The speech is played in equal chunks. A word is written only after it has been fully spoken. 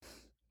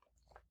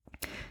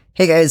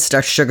Hey guys,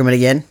 Dr. Sugarman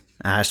again.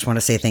 I just want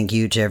to say thank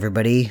you to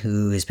everybody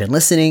who has been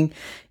listening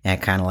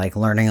and kind of like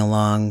learning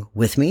along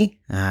with me.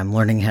 I'm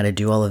learning how to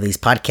do all of these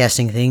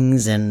podcasting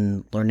things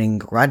and learning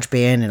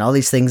GarageBand and all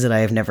these things that I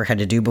have never had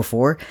to do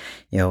before.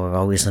 I've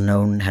always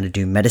known how to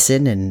do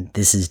medicine, and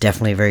this is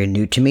definitely very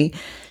new to me.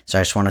 So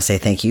I just want to say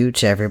thank you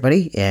to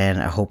everybody,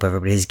 and I hope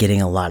everybody's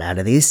getting a lot out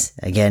of these.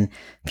 Again,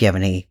 if you have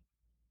any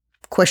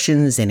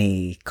questions,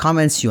 any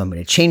comments, you want me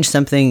to change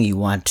something, you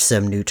want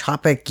some new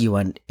topic, you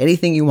want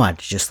anything you want,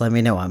 just let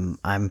me know.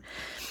 I'm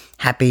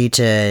happy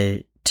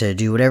to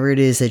do whatever it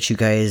is that you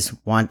guys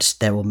want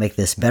that will make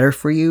this better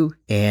for you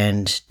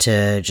and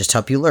to just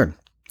help you learn.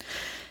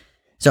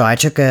 So I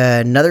took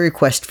another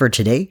request for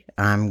today.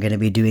 I'm going to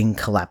be doing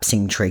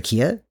collapsing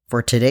trachea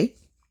for today.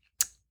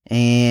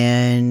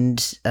 And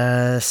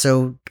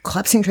so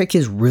collapsing trachea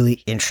is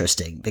really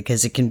interesting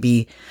because it can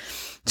be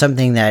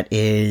something that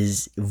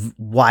is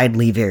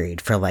widely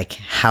varied for like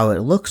how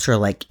it looks or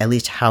like at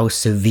least how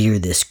severe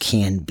this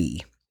can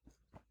be.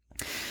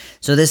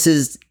 So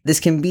this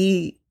can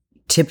be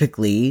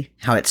typically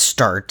how it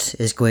starts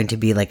is going to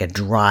be like a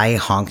dry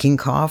honking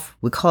cough.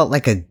 We call it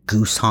like a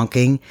goose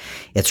honking.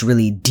 It's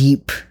really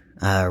deep,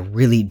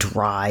 really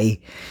dry,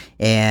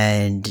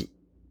 and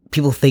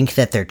people think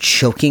that they're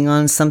choking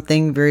on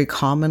something very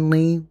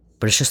commonly,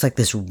 but it's just like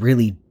this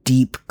really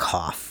deep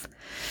cough.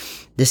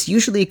 This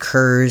usually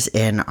occurs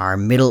in our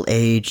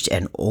middle-aged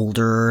and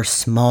older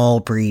small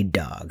breed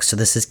dogs. So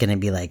this is going to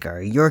be like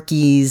our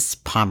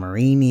Yorkies,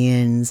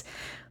 Pomeranians,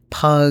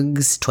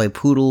 Pugs, Toy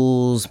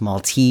Poodles,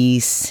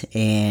 Maltese,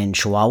 and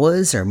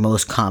Chihuahuas are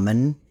most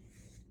common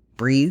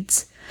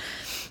breeds.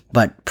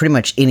 But pretty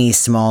much any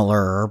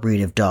smaller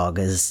breed of dog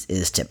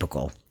is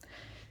typical.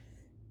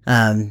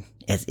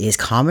 It is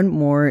common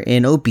more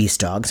in obese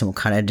dogs, and we'll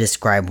kind of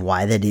describe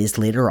why that is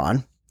later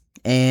on.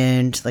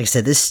 And like I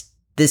said, this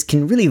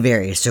can really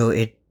vary. So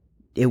it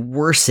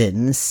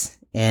worsens,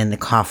 and the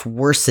cough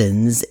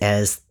worsens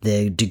as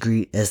the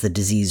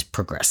disease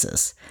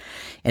progresses.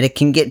 And it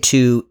can get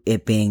to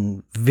it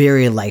being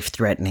very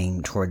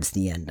life-threatening towards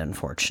the end,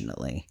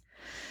 unfortunately.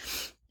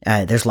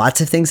 There's lots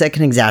of things that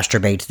can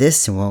exacerbate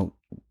this, and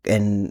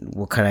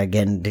we'll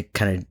kind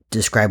of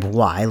describe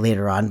why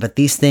later on. But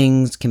these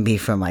things can be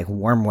from like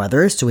warm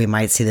weather, so we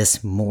might see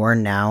this more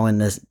now in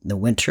the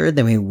winter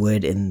than we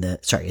would in the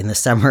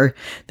summer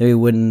than we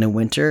would in the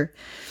winter.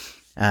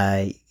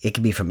 It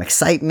can be from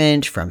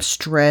excitement, from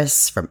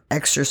stress, from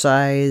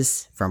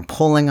exercise, from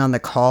pulling on the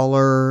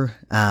collar,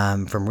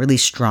 from really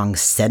strong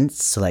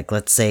scents. So like,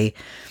 let's say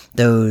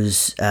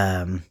those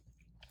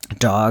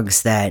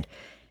dogs that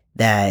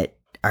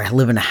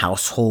live in a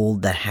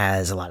household that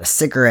has a lot of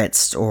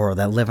cigarettes, or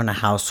that live in a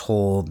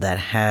household that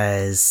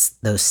has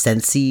those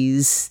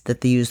scentsies that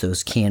they use,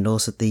 those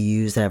candles that they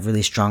use that have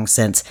really strong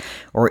scents,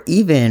 or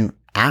even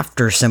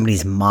after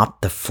somebody's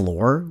mopped the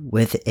floor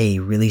with a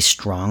really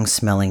strong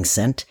smelling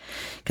scent.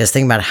 Because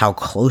think about how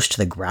close to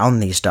the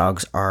ground these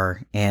dogs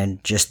are,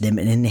 and just them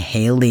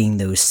inhaling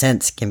those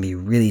scents can be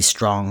really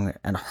strong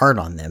and hard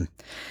on them.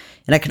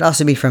 And it could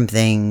also be from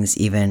things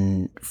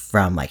even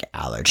from like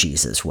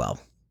allergies as well.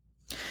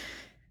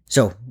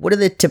 So what are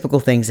the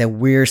typical things that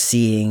we're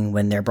seeing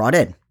when they're brought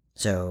in?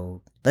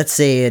 So let's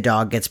say a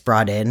dog gets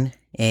brought in,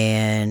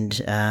 and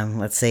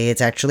let's say it's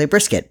actually a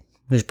Brisket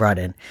who's brought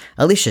in,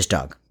 Alicia's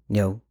dog.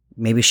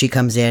 Maybe she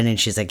comes in and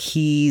she's like,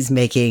 he's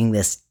making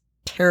this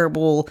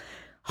terrible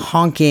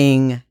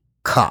honking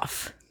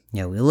cough.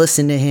 We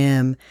listen to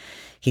him.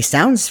 He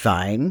sounds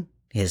fine.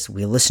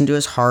 We listen to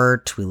his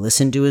heart. We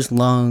listen to his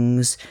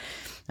lungs.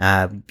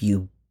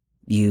 You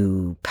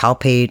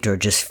palpate or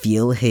just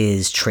feel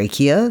his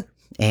trachea,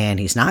 and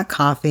he's not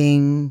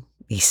coughing.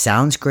 He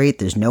sounds great.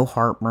 There's no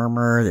heart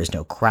murmur. There's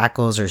no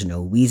crackles. There's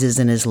no wheezes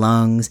in his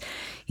lungs.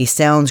 He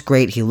sounds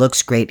great. He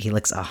looks great. He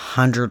looks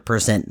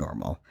 100%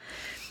 normal.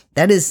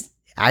 That is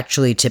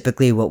actually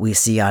typically what we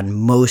see on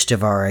most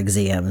of our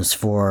exams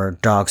for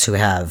dogs who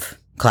have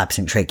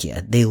collapsing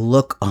trachea. They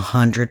look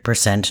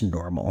 100%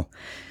 normal.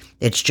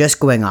 It's just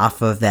going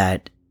off of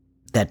that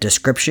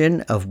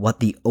description of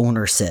what the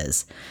owner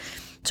says.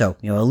 So,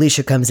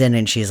 Alicia comes in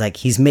and she's like,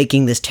 he's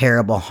making this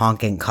terrible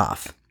honking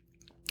cough.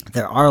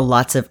 There are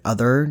lots of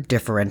other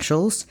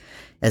differentials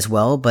as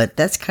well, but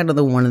that's kind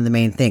of one of the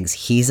main things.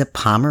 He's a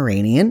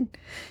Pomeranian.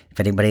 If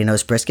anybody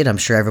knows Brisket, I'm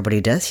sure everybody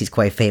does. He's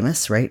quite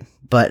famous, right?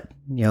 But,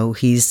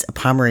 he's a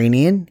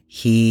Pomeranian.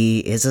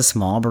 He is a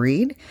small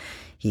breed.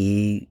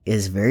 He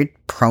is very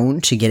prone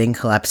to getting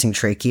collapsing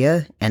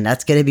trachea, and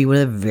that's going to be one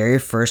of the very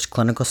first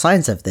clinical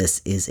signs of this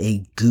is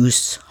a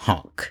goose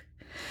honk.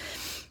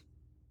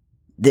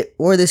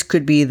 Or this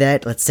could be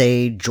that, let's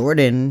say,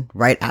 Jordan,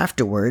 right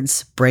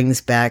afterwards,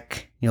 brings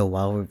back,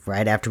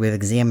 right after we've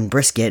examined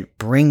Brisket,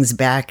 brings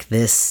back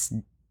this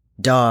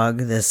dog,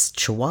 this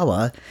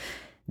Chihuahua,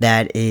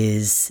 that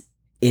is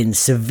in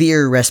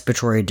severe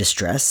respiratory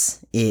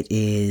distress. It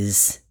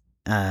is,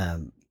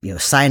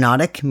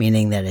 cyanotic,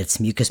 meaning that its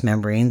mucous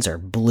membranes are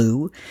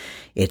blue.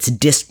 It's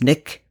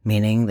dyspneic,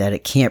 meaning that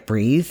it can't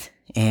breathe.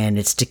 And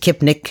it's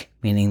tachypnic,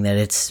 meaning that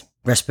its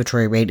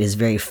respiratory rate is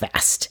very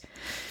fast.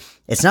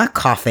 It's not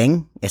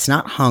coughing, it's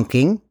not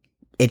honking,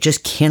 it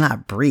just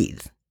cannot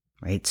breathe,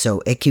 right?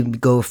 So it can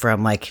go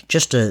from like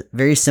just a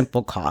very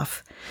simple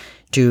cough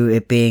to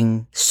it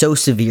being so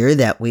severe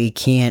that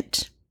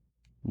the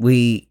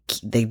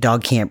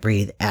dog can't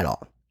breathe at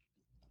all.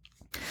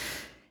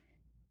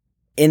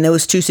 In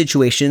those two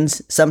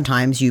situations,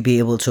 sometimes you'd be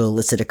able to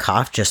elicit a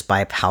cough just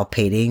by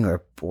palpating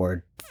or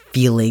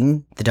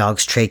feeling the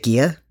dog's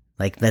trachea.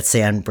 Like, let's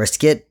say on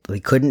Brisket, we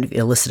couldn't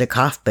elicit a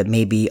cough, but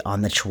maybe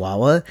on the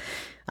Chihuahua,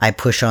 I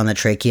push on the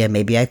trachea,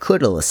 maybe I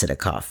could elicit a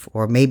cough.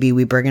 Or maybe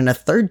we bring in a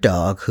third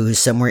dog who's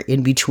somewhere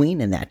in between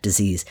in that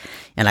disease,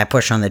 and I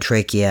push on the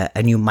trachea,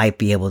 and you might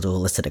be able to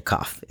elicit a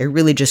cough. It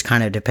really just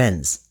kind of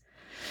depends.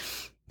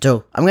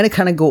 So I'm going to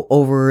kind of go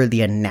over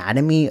the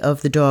anatomy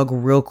of the dog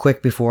real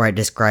quick before I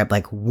describe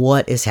like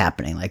what is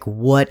happening, like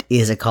what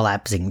is a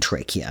collapsing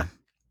trachea.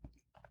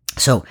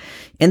 So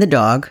in the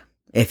dog,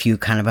 if you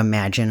kind of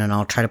imagine, and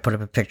I'll try to put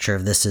up a picture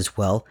of this as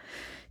well.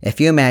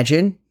 If you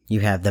imagine you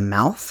have the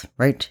mouth,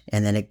 right?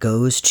 And then it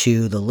goes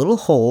to the little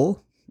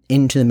hole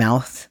into the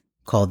mouth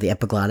called the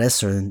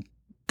epiglottis or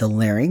the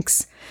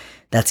larynx.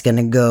 That's going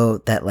to go,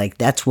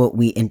 that's what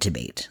we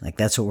intubate. Like,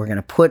 that's what we're going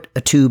to put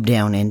a tube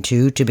down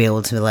into to be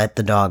able to let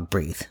the dog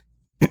breathe.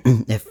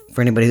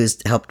 For anybody who's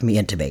helped me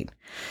intubate.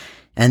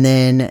 And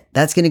then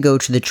that's going to go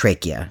to the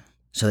trachea.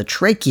 So the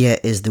trachea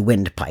is the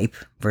windpipe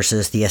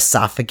versus the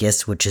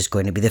esophagus, which is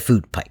going to be the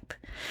food pipe.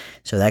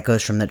 So that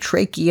goes from the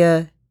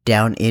trachea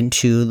down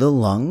into the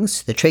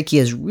lungs. The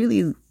trachea is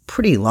really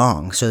pretty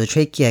long. So the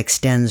trachea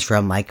extends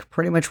from like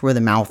pretty much where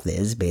the mouth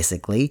is,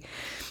 basically,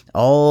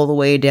 all the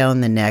way down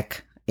the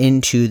neck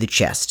into the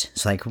chest.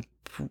 So like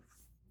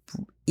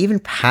even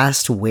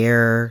past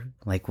where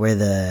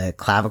the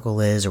clavicle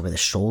is or where the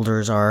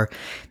shoulders are,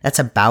 that's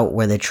about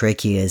where the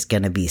trachea is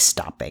going to be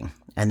stopping.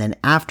 And then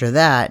after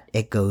that,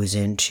 it goes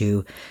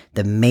into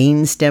the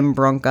main stem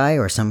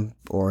bronchi,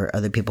 or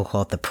other people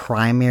call it the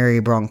primary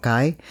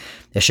bronchi.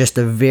 It's just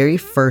the very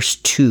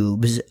first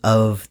tubes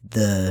of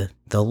the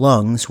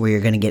lungs where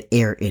you're going to get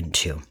air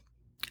into.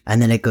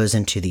 And then it goes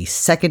into the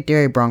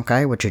secondary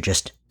bronchi, which are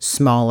just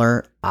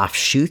smaller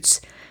offshoots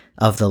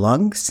of the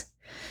lungs,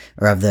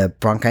 or of the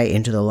bronchi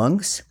into the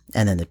lungs.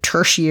 And then the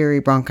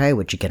tertiary bronchi,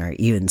 which again are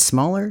even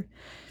smaller.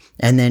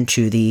 And then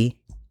to the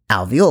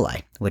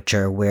alveoli, which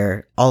are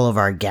where all of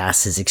our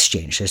gas is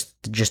exchanged.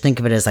 Just think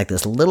of it as like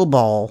this little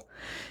ball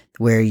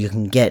where you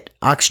can get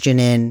oxygen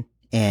in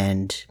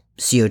and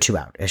CO2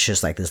 out. It's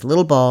just like this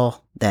little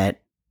ball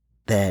that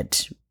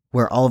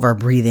where all of our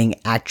breathing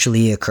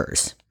actually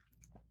occurs.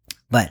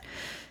 But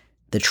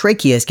the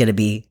trachea is going to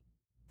be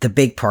the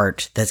big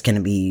part that's going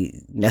to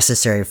be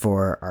necessary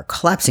for our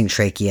collapsing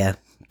trachea,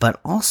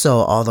 but also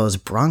all those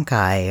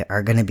bronchi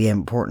are going to be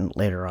important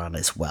later on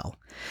as well.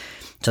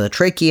 So the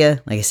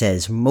trachea, like I said,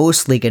 is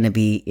mostly going to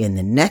be in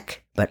the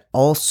neck, but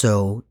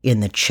also in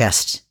the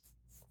chest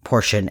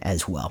portion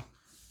as well.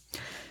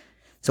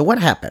 So what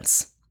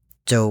happens?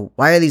 So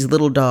why are these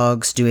little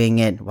dogs doing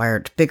it? Why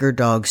aren't bigger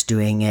dogs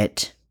doing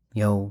it?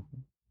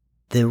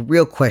 The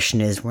real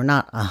question is, we're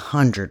not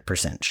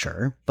 100%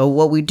 sure, but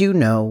what we do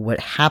know, what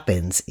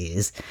happens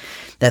is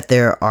that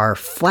there are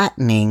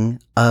flattening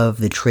of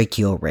the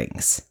tracheal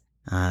rings,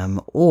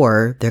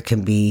 or there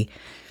can be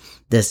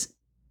this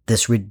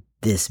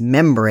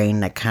membrane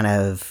that kind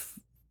of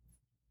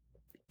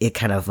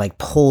like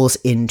pulls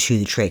into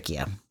the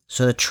trachea.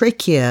 So the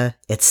trachea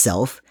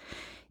itself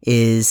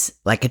is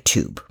like a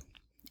tube,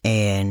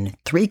 and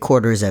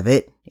 3/4 of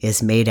it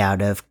is made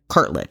out of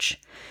cartilage.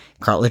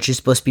 Cartilage is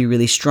supposed to be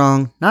really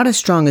strong, not as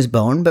strong as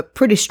bone, but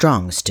pretty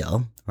strong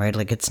still, right?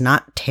 Like, it's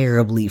not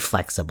terribly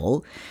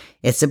flexible.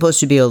 It's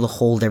supposed to be able to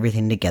hold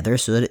everything together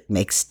so that it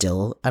makes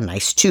still a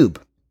nice tube.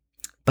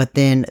 But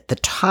then the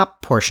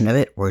top portion of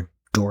it, or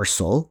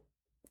dorsal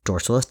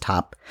is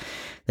top,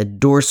 the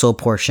dorsal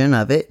portion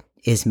of it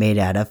is made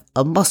out of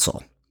a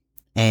muscle.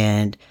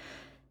 And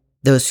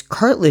those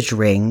cartilage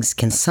rings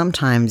can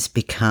sometimes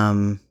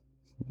become,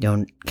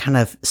 kind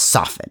of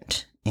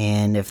softened.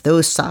 And if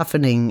those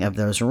softening of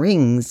those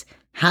rings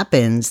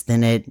happens,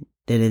 then it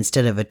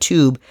instead of a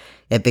tube,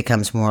 it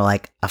becomes more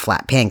like a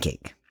flat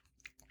pancake.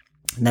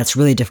 And that's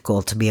really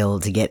difficult to be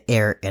able to get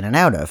air in and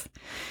out of.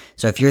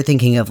 So if you're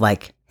thinking of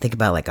think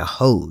about like a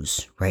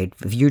hose, right?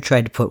 If you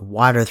tried to put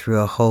water through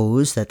a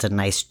hose that's a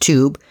nice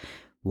tube,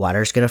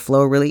 water's going to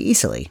flow really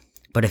easily.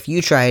 But if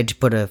you tried to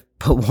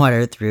put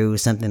water through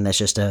something that's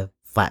just a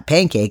flat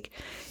pancake,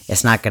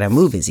 it's not going to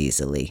move as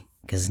easily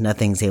because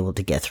nothing's able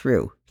to get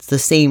through. It's the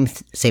same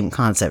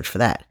concept for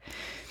that.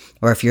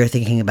 Or if you're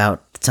thinking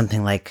about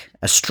something like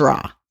a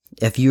straw,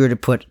 if you were to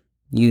put,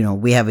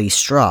 we have a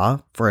straw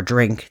for a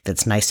drink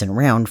that's nice and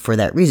round for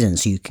that reason,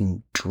 so you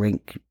can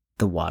drink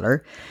the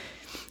water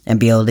and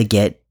be able to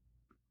get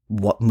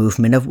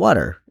movement of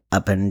water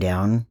up and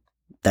down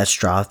that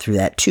straw through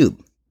that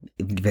tube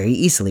very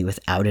easily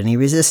without any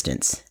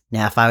resistance.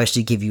 Now, if I was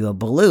to give you a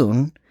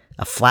balloon,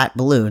 a flat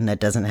balloon that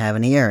doesn't have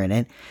any air in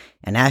it,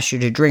 and ask you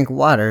to drink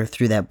water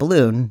through that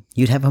balloon,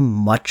 you'd have a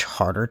much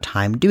harder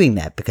time doing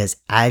that, because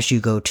as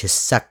you go to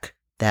suck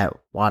that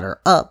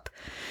water up,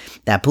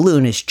 that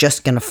balloon is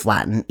just going to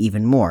flatten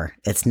even more.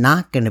 It's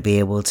not going to be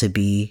able to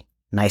be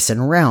nice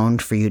and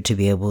round for you to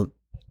be able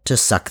to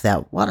suck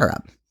that water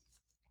up.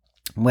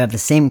 We have the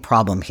same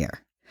problem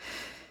here.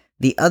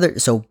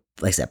 So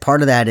like I said,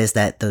 part of that is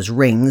that those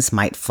rings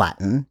might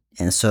flatten,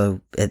 and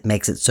so it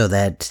makes it so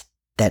that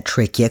that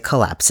trachea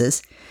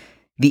collapses.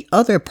 The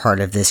other part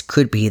of this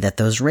could be that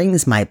those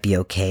rings might be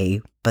okay,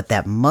 but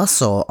that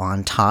muscle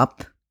on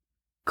top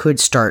could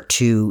start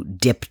to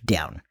dip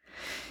down.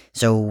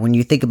 So when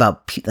you think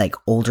about like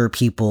older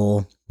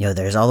people,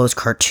 there's all those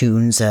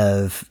cartoons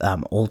of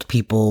old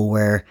people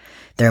where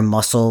their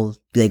muscle,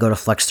 they go to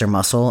flex their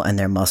muscle and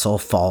their muscle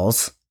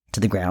falls to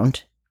the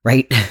ground,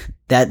 right?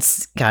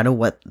 That's kind of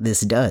what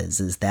this does,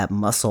 is that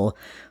muscle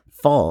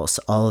falls.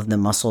 All of the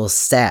muscles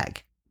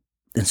sag.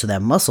 And so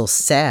that muscle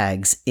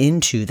sags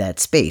into that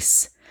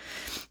space.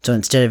 So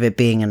instead of it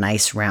being a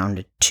nice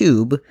round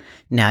tube,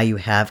 now you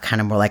have kind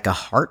of more like a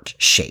heart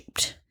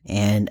shaped.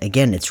 And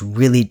again, it's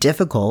really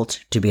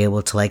difficult to be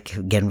able to, like,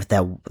 again, with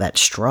that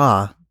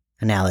straw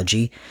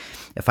analogy,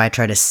 if I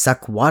try to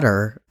suck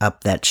water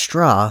up that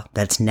straw,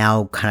 that's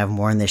now kind of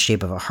more in the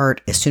shape of a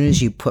heart. As soon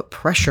as you put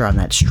pressure on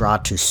that straw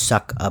to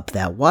suck up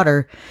that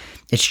water,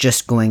 it's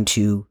just going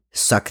to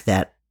suck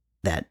that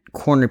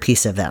corner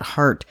piece of that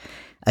heart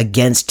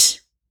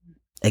against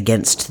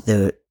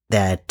that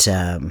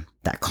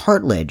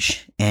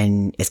cartilage,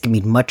 and it's going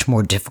to be much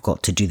more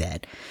difficult to do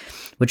that.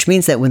 Which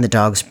means that when the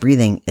dog's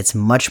breathing, it's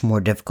much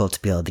more difficult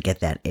to be able to get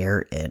that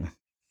air in.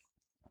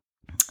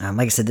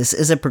 Like I said, this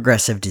is a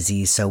progressive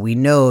disease, so we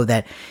know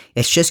that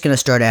it's just going to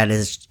start out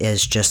as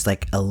just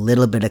like a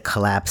little bit of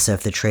collapse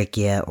of the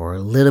trachea or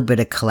a little bit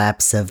of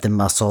collapse of the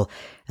muscle,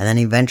 and then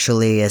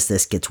eventually, as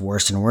this gets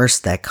worse and worse,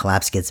 that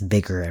collapse gets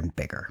bigger and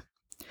bigger.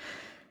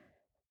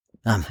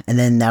 And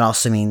then that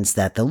also means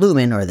that the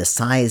lumen, or the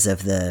size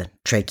of the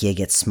trachea,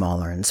 gets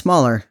smaller and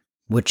smaller,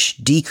 which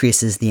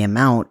decreases the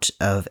amount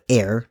of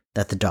air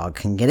that the dog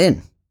can get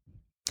in.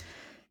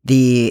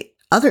 The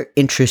other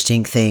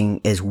interesting thing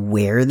is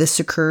where this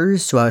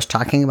occurs. So I was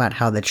talking about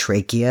how the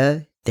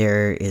trachea,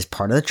 there is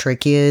part of the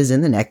trachea is in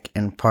the neck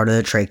and part of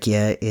the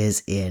trachea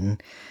is in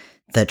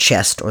the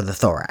chest or the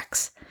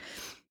thorax.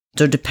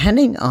 So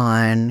depending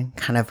on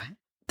kind of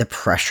the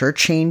pressure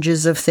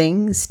changes of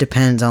things,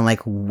 depends on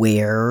like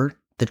where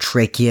the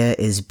trachea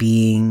is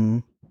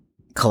being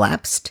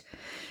collapsed.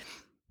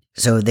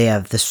 So they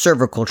have the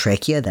cervical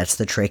trachea, that's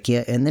the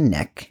trachea in the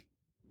neck.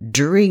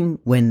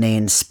 When they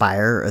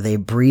inspire or they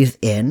breathe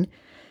in,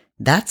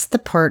 that's the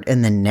part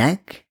in the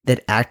neck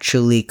that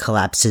actually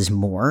collapses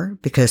more,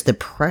 because the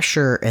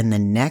pressure in the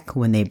neck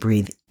when they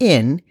breathe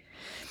in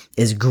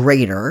is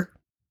greater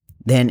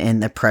than in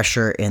the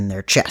pressure in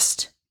their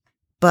chest.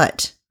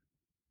 But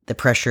the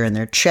pressure in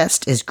their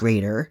chest is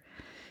greater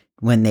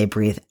when they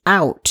breathe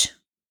out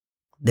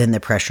than the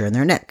pressure in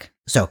their neck.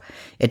 So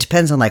it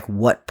depends on like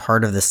what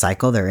part of the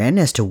cycle they're in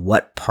as to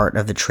what part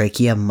of the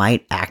trachea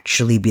might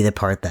actually be the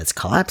part that's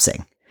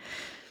collapsing.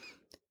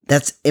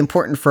 That's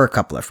important for a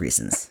couple of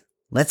reasons.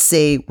 Let's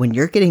say when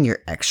you're getting your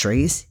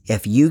x-rays,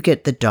 if you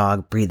get the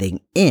dog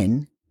breathing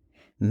in,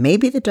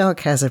 maybe the dog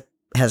has a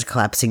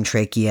collapsing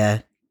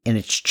trachea in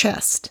its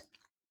chest,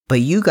 but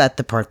you got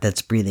the part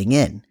that's breathing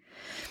in.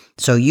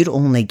 So you'd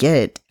only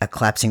get a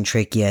collapsing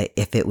trachea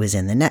if it was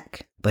in the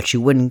neck, but you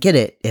wouldn't get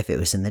it if it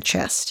was in the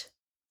chest.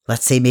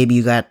 Let's say maybe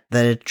you got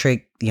the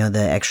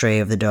x-ray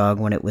of the dog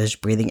when it was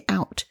breathing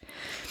out.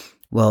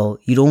 Well,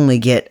 you'd only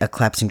get a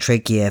collapsing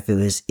trachea if it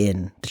was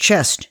in the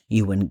chest.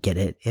 You wouldn't get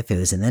it if it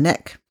was in the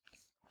neck.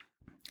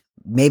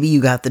 Maybe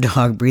you got the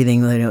dog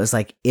breathing when it was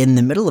like in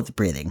the middle of the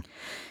breathing.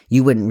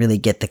 You wouldn't really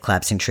get the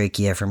collapsing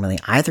trachea from really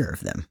either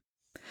of them.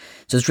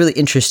 So it's really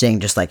interesting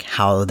just like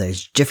how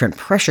there's different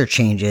pressure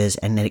changes,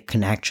 and it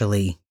can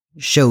actually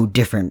show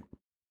different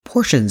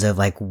portions of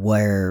like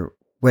where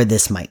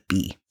this might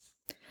be.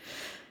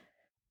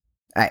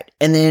 All right,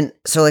 and then,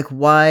 so like,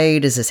 why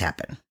does this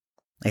happen?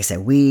 Like I said,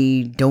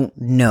 we don't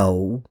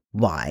know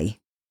why.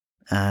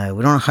 We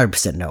don't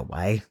 100% know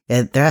why.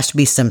 There has to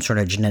be some sort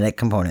of genetic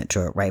component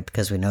to it, right?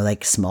 Because we know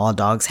like small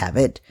dogs have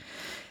it.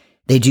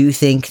 They do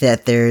think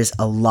that there's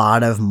a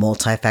lot of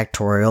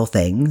multifactorial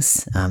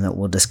things that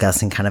we'll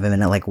discuss in kind of a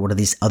minute, like what are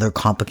these other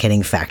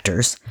complicating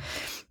factors.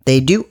 They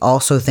do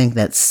also think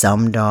that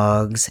some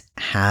dogs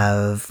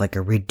have like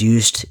a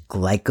reduced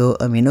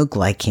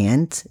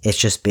glycosaminoglycan. It's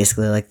just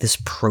basically like this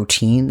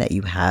protein that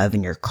you have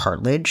in your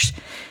cartilage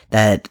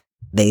that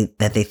they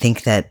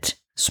think that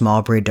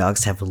small breed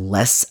dogs have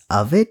less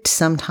of it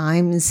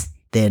sometimes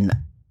than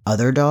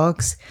other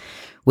dogs,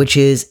 which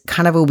is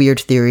kind of a weird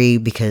theory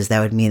because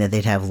that would mean that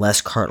they'd have less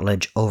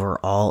cartilage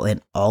overall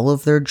in all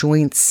of their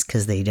joints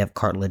because they'd have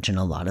cartilage in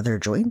a lot of their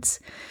joints.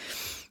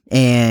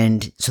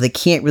 And so they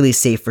can't really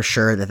say for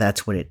sure that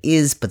that's what it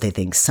is, but they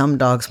think some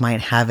dogs might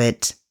have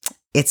it.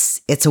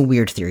 It's a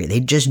weird theory.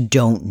 They just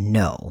don't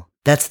know.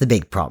 That's the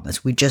big problem,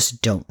 is we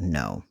just don't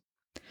know.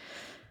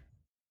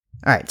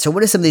 All right, so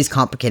what are some of these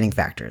complicating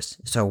factors?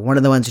 So one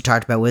of the ones we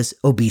talked about was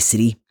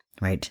obesity,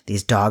 right?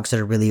 These dogs that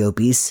are really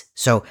obese.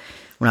 So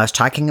when I was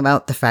talking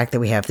about the fact that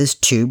we have this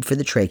tube for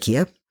the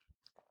trachea,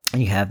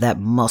 And you have that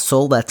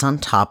muscle that's on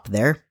top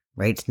there,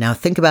 right? Now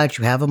think about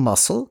you have a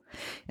muscle,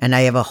 and now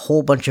you have a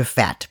whole bunch of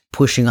fat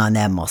pushing on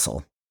that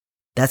muscle.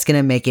 That's going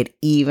to make it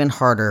even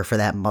harder for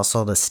that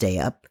muscle to stay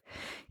up,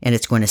 and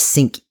it's going to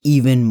sink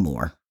even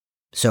more.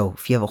 So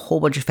if you have a whole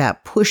bunch of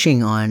fat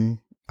pushing on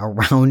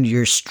around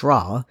your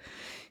straw,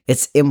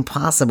 it's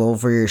impossible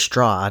for your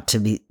straw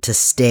to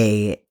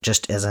stay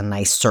just as a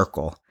nice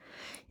circle,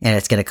 and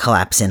it's going to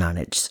collapse in on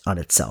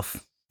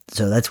itself.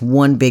 So that's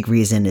one big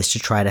reason, is to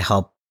try to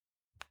help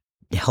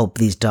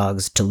these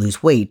dogs to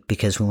lose weight,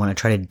 because we want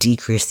to try to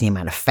decrease the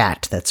amount of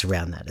fat that's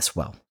around that as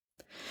well.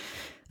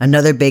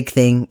 Another big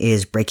thing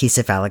is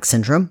brachycephalic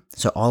syndrome.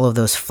 So all of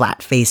those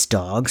flat-faced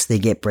dogs, they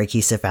get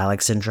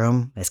brachycephalic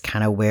syndrome. It's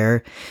kind of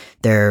where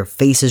their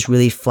face is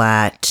really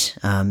flat.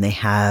 They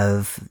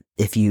have,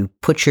 if you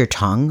put your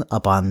tongue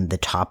up on the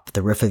top,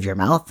 the roof of your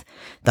mouth,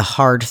 the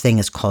hard thing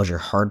is called your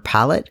hard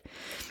palate.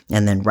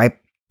 And then right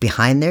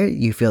behind there,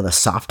 you feel the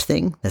soft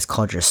thing. That's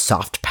called your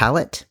soft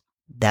palate.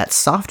 That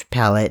soft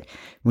palate,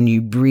 when you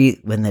breathe,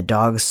 when the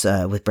dogs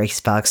with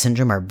brachycephalic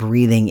syndrome are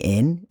breathing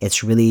in,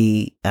 it's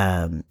really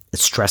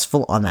it's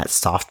stressful on that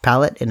soft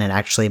palate, and it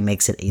actually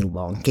makes it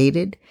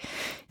elongated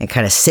and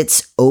kind of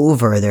sits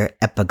over their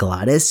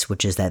epiglottis,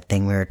 which is that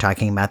thing we were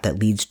talking about that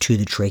leads to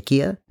the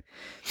trachea.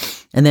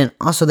 And then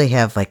also they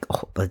have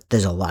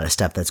there's a lot of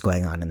stuff that's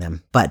going on in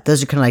them, but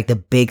those are kind of like the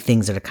big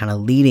things that are kind of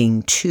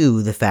leading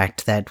to the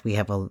fact that we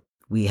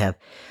have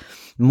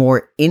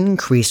more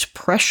increased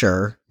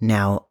pressure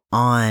now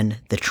on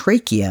the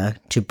trachea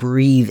to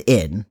breathe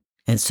in.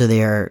 And so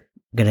they are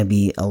going to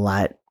be a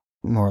lot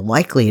more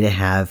likely to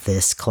have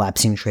this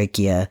collapsing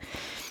trachea,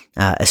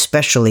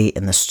 especially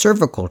in the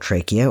cervical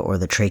trachea, or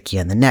the trachea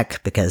in the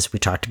neck, because we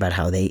talked about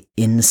how they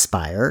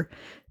inspire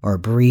or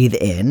breathe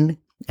in,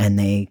 and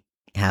they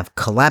have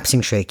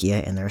collapsing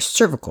trachea in their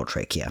cervical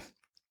trachea.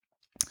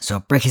 So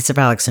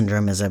brachycephalic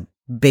syndrome is a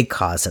big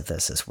cause of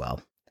this as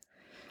well.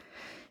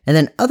 And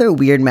then other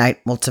weird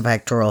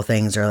multifactorial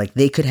things are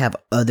they could have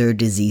other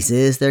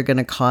diseases that are going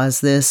to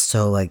cause this.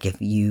 So if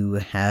you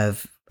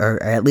have,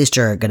 or at least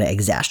are going to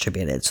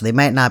exacerbate it. So they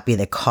might not be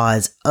the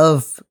cause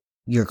of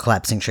your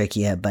collapsing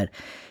trachea, but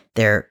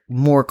they're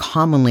more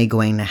commonly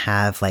going to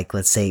have,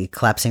 let's say,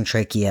 collapsing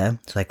trachea.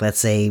 So let's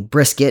say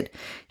Brisket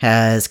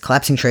has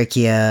collapsing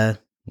trachea,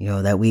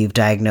 that we've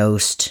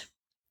diagnosed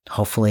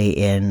hopefully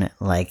in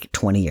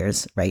 20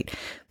 years, right?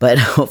 But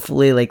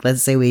hopefully,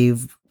 let's say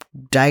we've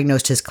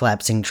diagnosed his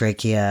collapsing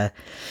trachea,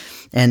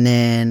 and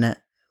then,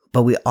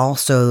 but we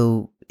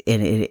also,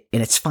 and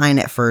it's fine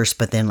at first,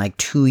 but then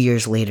 2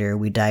 years later,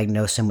 we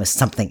diagnose him with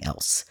something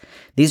else.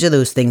 These are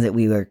those things that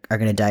we are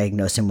going to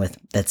diagnose him with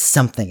that's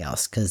something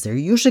else, because they're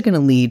usually going to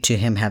lead to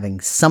him having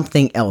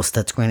something else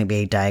that's going to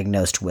be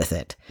diagnosed with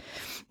it.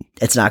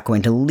 It's not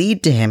going to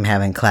lead to him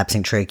having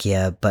collapsing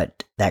trachea,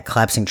 but that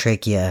collapsing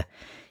trachea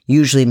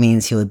usually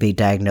means he would be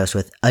diagnosed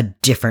with a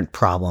different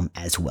problem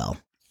as well.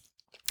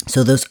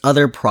 So those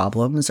other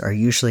problems are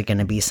usually going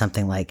to be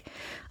something like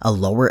a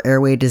lower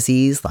airway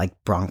disease, like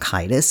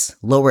bronchitis.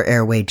 Lower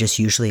airway just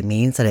usually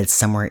means that it's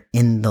somewhere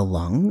in the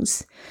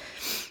lungs.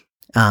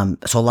 So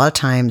a lot of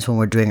times when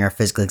we're doing our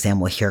physical exam,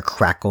 we'll hear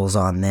crackles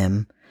on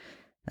them.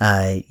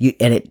 And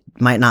it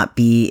might not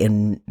be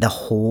in the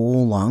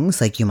whole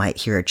lungs. You might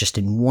hear it just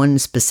in one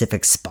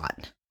specific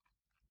spot.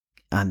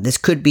 This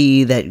could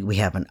be that we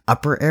have an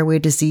upper airway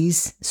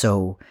disease.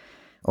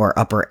 Or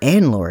upper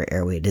and lower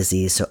airway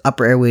disease. So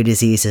upper airway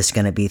disease is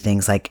going to be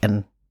things like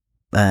an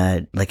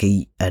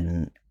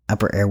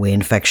upper airway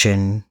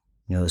infection,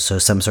 so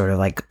some sort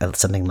of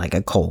something like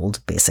a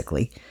cold,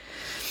 basically.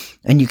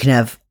 And you can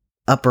have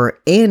upper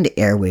and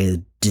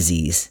airway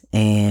disease,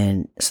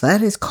 and so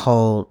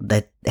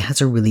that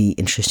has a really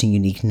interesting,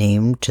 unique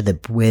name to the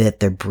way that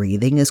their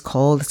breathing is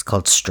called. It's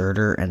called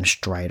Stridor and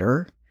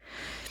Stridor,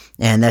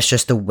 and that's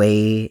just the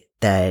way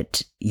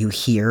that you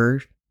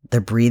hear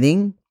the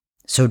breathing.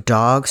 So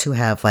dogs who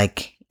have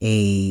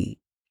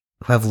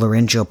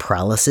laryngeal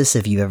paralysis,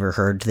 if you've ever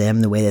heard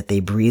them, the way that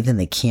they breathe and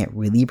they can't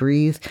really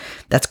breathe,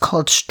 that's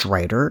called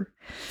stridor,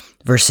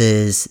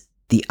 versus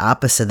the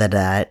opposite of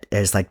that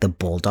is the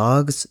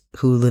bulldogs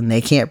who, when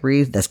they can't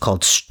breathe, that's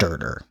called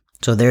stridor.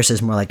 So theirs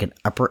is more like an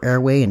upper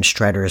airway, and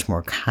stridor is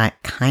more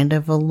kind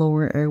of a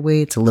lower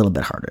airway. It's a little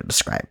bit harder to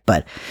describe,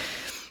 but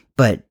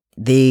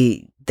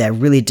that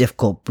really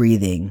difficult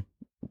breathing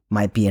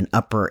might be an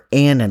upper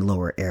and a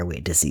lower airway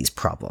disease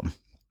problem.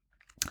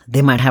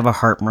 They might have a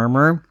heart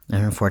murmur,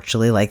 and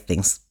unfortunately,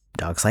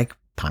 dogs like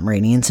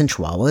Pomeranians and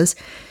Chihuahuas,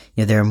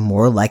 they're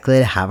more likely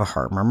to have a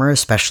heart murmur,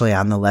 especially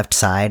on the left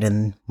side,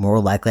 and more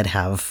likely to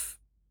have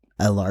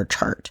a large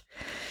heart.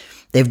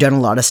 They've done a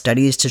lot of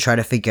studies to try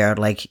to figure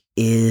out,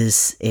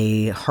 is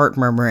a heart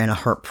murmur and a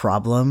heart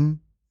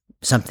problem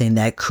something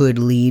that could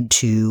lead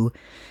to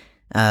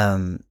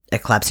a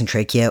collapsing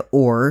trachea,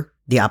 or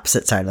the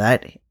opposite side of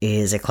that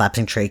is a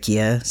collapsing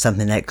trachea,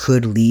 something that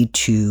could lead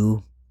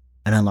to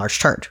an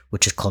enlarged heart,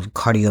 which is called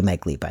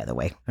cardiomegaly, by the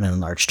way, an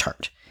enlarged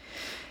heart.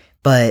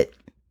 But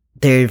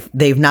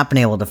they've not been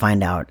able to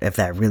find out if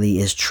that really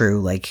is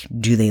true. Like,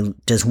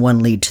 does one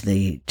lead to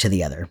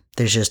the other?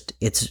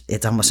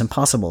 It's almost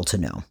impossible to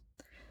know.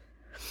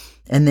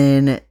 And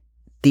then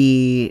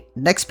the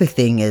next big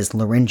thing is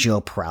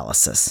laryngeal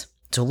paralysis.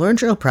 So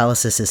laryngeal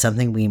paralysis is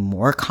something we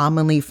more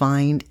commonly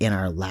find in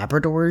our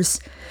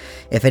Labradors.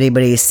 If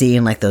anybody's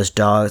seen like those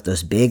dogs,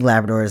 those big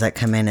Labradors that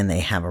come in and they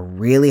have a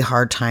really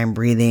hard time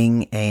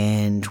breathing,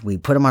 and we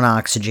put them on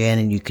oxygen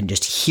and you can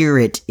just hear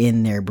it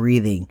in their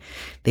breathing.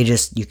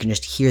 You can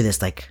just hear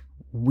this like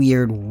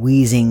weird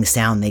wheezing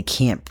sound. They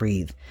can't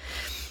breathe.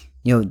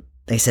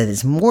 They said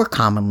it's more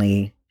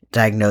commonly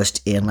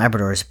diagnosed in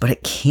Labradors, but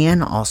it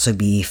can also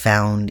be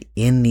found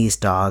in these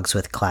dogs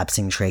with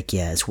collapsing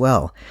trachea as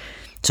well.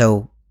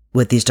 So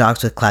with these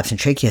dogs with collapsing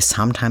trachea,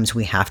 sometimes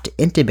we have to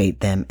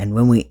intubate them. And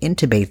when we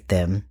intubate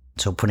them,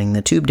 so putting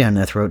the tube down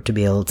their throat to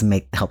be able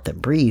to help them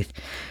breathe,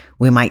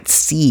 we might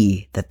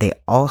see that they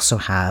also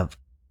have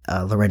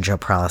laryngeal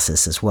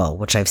paralysis as well,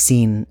 which I've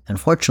seen,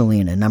 unfortunately,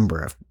 in a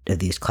number of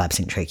these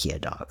collapsing trachea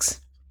dogs.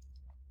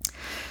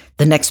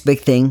 The next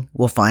big thing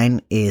we'll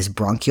find is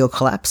bronchial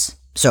collapse.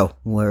 So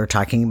we're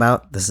talking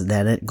about,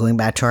 going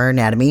back to our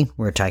anatomy,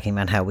 we're talking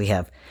about how we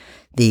have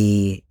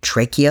the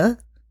trachea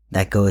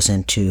that goes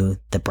into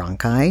the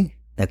bronchi,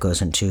 that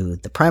goes into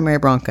the primary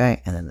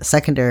bronchi, and then the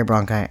secondary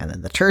bronchi, and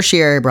then the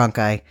tertiary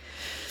bronchi.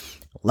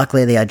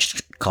 Luckily, they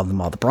just called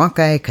them all the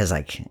bronchi, because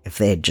if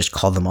they had just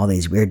called them all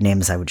these weird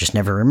names, I would just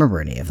never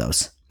remember any of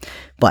those.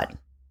 But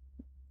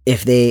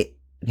if they,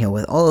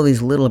 with all of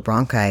these little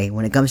bronchi,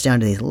 when it comes down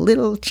to these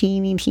little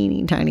teeny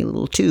tiny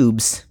little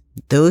tubes,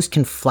 those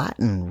can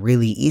flatten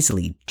really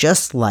easily,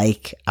 just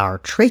like our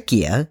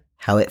trachea,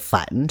 how it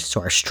flattened, so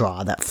our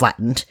straw that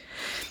flattened.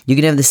 You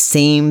can have the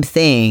same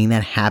thing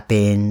that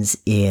happens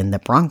in the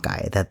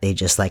bronchi, that they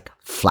just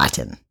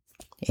flatten.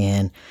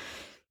 And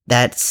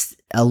that's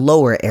a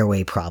lower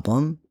airway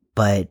problem,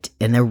 and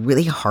they're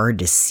really hard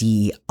to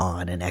see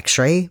on an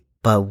x-ray,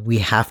 but we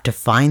have to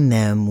find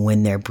them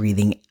when they're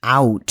breathing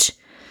out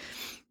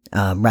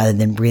rather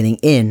than breathing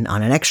in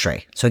on an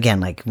x-ray. So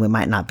again, we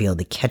might not be able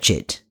to catch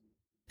it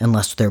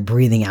unless they're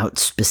breathing out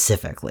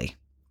specifically.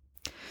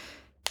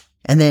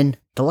 And then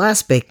the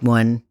last big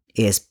one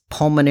is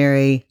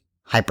pulmonary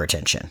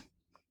hypertension.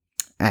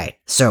 All right,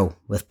 so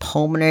with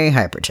pulmonary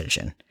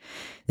hypertension,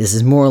 this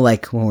is more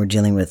like when we're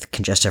dealing with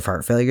congestive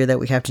heart failure that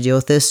we have to deal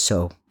with this.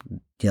 So,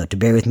 to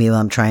bear with me while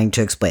I'm trying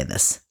to explain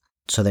this.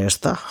 So there's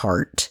the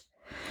heart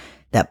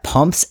that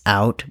pumps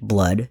out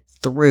blood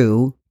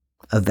through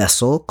a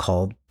vessel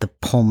called the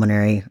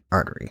pulmonary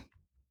artery.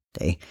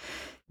 Okay,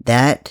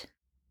 that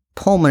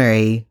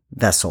pulmonary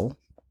vessel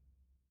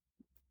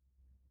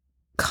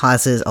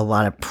causes a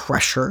lot of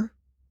pressure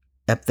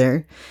up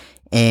there,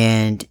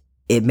 and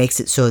it makes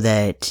it so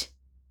that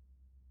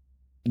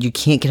you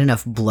can't get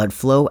enough blood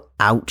flow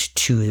out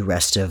to the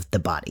rest of the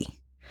body.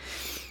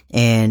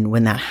 And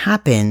when that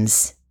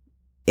happens,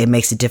 it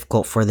makes it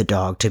difficult for the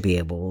dog to be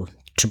able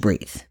to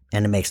breathe,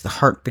 and it makes the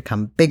heart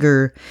become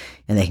bigger,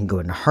 and they can go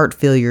into heart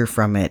failure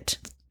from it.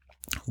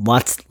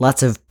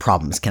 Lots of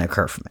problems can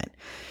occur from it.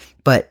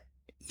 But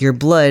your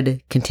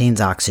blood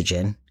contains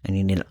oxygen, and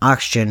you need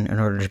oxygen in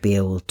order to be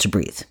able to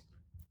breathe.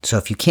 So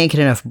if you can't get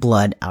enough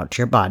blood out to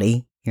your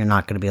body, you're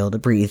not going to be able to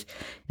breathe.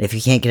 And if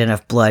you can't get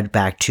enough blood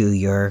back to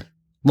your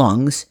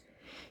lungs,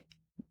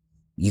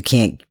 you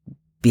can't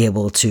be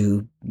able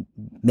to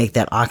make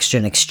that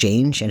oxygen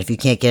exchange. And if you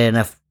can't get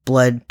enough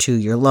blood to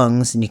your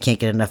lungs and you can't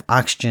get enough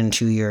oxygen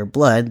to your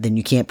blood, then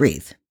you can't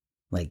breathe.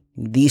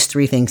 These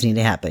three things need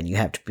to happen. You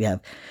have to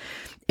have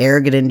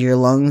air get into your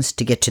lungs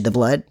to get to the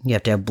blood. You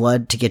have to have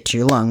blood to get to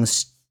your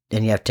lungs.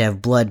 And you have to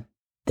have blood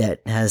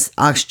that has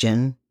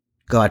oxygen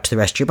go out to the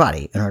rest of your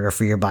body in order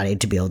for your body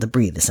to be able to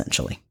breathe,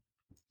 essentially.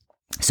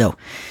 So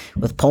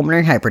with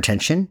pulmonary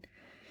hypertension,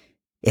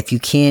 if you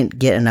can't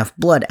get enough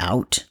blood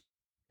out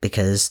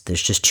because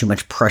there's just too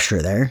much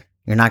pressure there,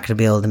 you're not going to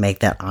be able to make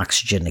that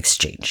oxygen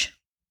exchange.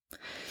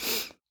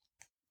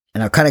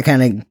 And I'll kind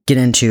of get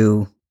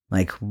into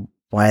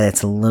why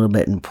that's a little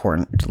bit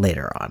important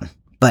later on.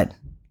 But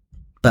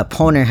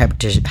pulmonary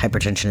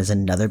hypertension is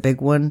another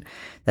big one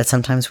that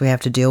sometimes we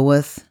have to deal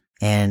with,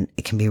 and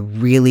it can be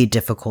really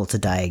difficult to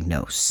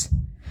diagnose.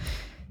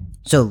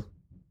 So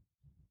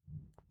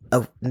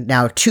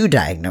now to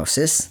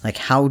diagnosis,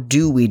 how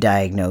do we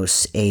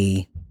diagnose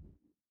a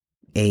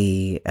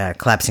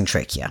collapsing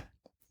trachea?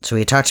 So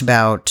we talked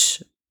about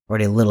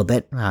already a little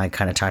bit. I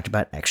kind of talked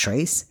about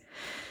x-rays.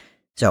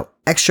 So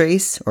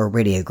x-rays or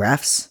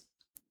radiographs,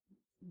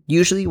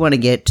 usually you want to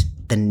get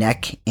the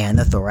neck and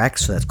the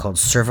thorax, so that's called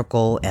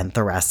cervical and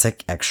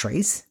thoracic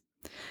x-rays.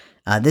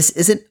 This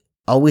isn't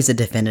always a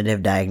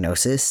definitive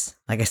diagnosis.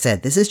 Like I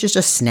said, this is just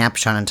a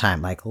snapshot in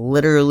time.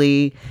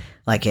 Literally,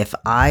 if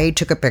I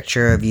took a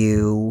picture of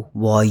you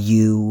while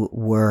you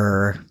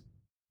were,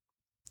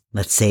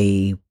 let's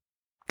say,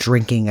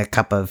 drinking a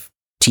cup of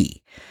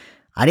tea.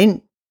 I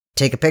didn't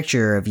take a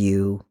picture of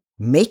you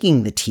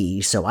making the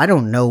tea, so I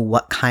don't know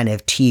what kind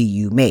of tea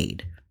you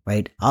made,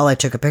 right? All I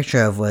took a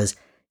picture of was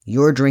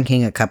you're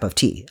drinking a cup of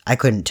tea. I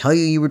couldn't tell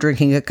you were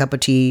drinking a cup of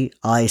tea.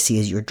 All I see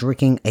is you're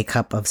drinking a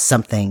cup of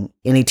something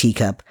in a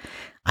teacup.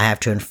 I have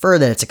to infer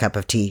that it's a cup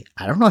of tea.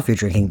 I don't know if you're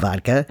drinking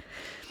vodka.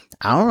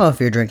 I don't know if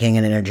you're drinking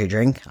an energy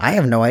drink. I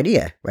have no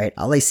idea, right?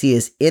 All I see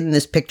is in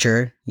this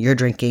picture, you're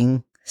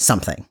drinking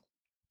something.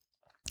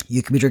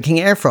 You could be drinking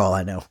air for all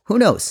I know. Who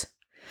knows?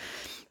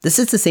 This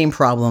is the same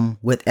problem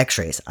with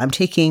x-rays. I'm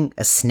taking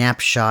a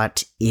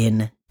snapshot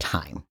in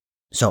time.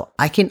 So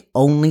I can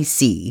only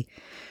see,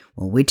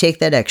 when we take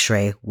that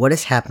x-ray, what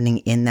is happening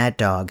in that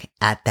dog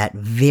at that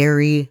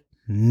very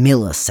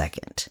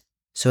millisecond.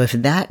 So if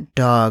that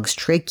dog's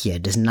trachea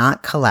does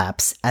not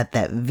collapse at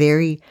that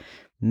very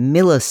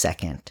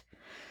millisecond,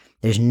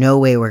 there's no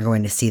way we're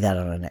going to see that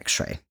on an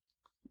x-ray.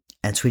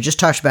 And so we just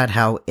talked about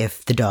how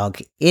if the dog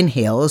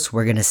inhales,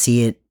 we're going to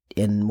see it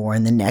more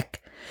in the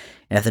neck.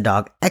 And if the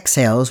dog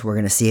exhales, we're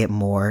going to see it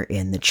more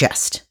in the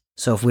chest.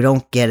 So if we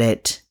don't get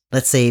it,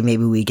 let's say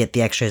maybe we get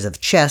the x-rays of the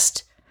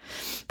chest,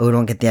 but we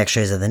don't get the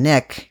x-rays of the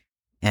neck,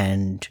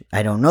 and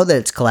I don't know that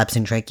it's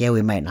collapsing trachea,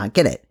 we might not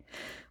get it.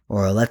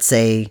 Or let's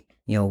say,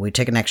 we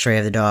take an x-ray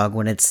of the dog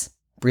when it's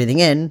breathing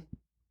in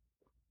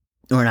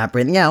or not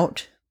breathing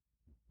out,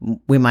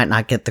 we might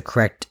not get the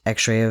correct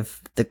x-ray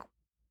of the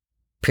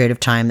period of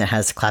time that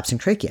has collapsing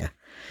trachea.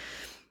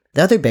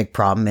 The other big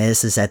problem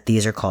is that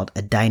these are called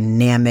a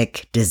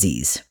dynamic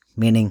disease,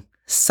 meaning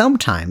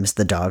sometimes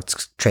the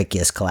dog's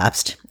trachea is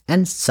collapsed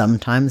and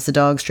sometimes the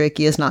dog's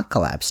trachea is not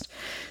collapsed.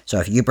 So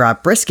if you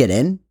brought Brisket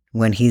in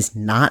when he's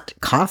not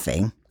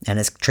coughing and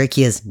his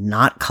trachea is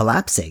not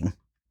collapsing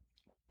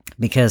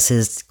because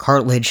his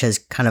cartilage has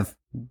kind of,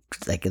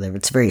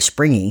 it's very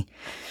springy.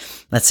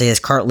 Let's say his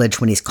cartilage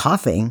when he's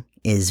coughing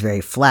is very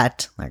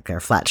flat, like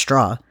a flat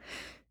straw,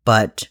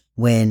 but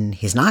when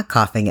he's not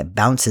coughing, it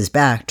bounces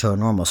back to a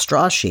normal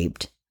straw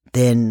shaped,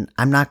 then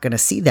I'm not going to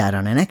see that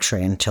on an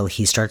x-ray until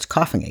he starts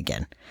coughing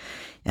again.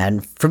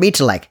 And for me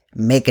to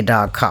make a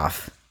dog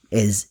cough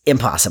is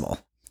impossible.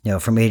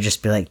 For me to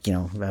just be I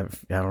don't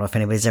know if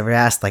anybody's ever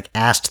asked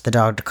the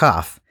dog to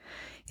cough.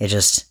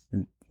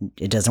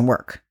 It doesn't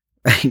work,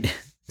 right?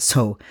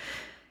 So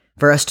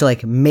for us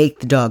to make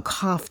the dog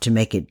cough, to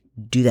make it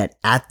do that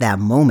at that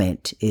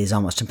moment is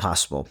almost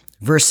impossible.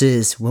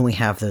 Versus when we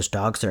have those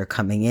dogs that are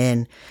coming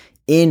in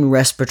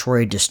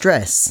respiratory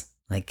distress,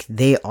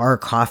 they are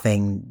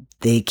coughing,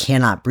 they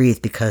cannot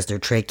breathe because their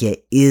trachea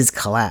is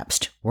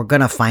collapsed. We're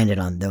going to find it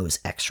on those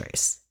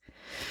x-rays.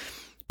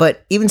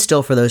 But even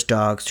still, for those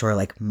dogs who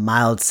are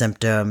mild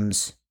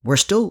symptoms, we're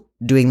still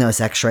doing those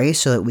x-rays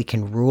so that we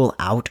can rule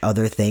out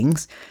other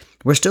things.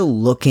 We're still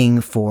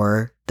looking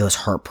for those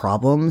heart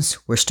problems.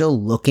 We're still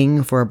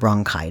looking for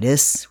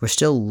bronchitis. We're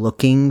still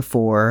looking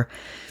for,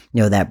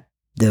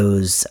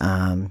 those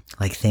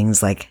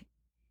things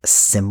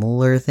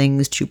similar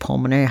things to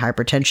pulmonary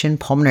hypertension.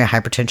 Pulmonary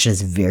hypertension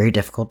is very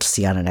difficult to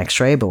see on an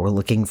x-ray, but we're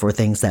looking for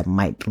things that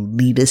might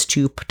lead us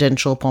to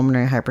potential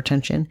pulmonary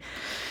hypertension.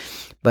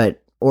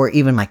 Or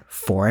even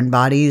foreign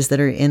bodies that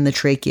are in the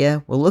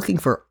trachea. We're looking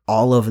for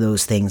all of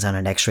those things on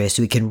an x-ray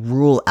so we can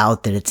rule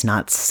out that it's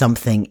not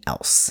something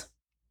else.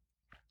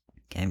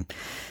 Okay.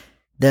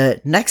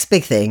 The next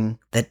big thing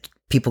that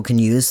people can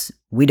use,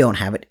 we don't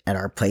have it at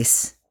our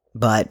place,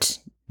 but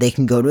they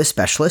can go to a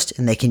specialist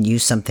and they can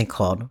use something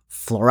called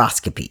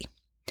fluoroscopy.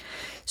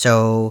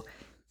 So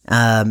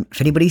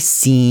if anybody's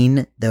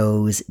seen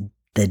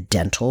the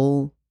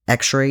dental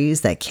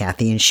x-rays that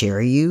Kathy and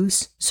Sherry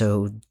use,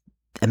 so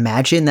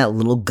imagine that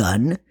little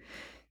gun.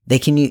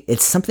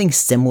 It's something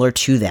similar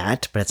to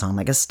that, but it's on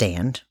a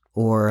stand.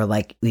 Or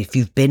if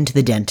you've been to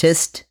the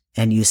dentist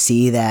and you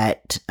see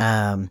that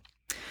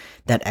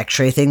that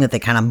x-ray thing that they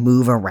kind of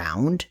move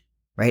around,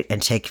 right,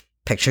 and take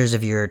pictures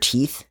of your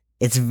teeth.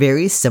 It's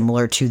very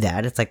similar to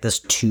that. It's this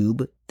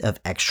tube of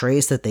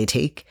x-rays that they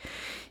take,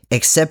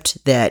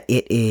 except that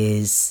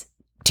it's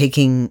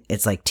taking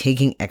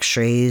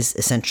x-rays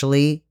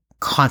essentially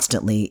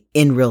constantly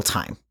in real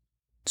time.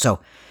 So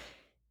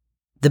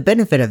the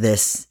benefit of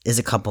this is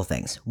a couple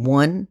things.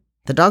 One,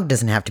 the dog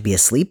doesn't have to be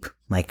asleep.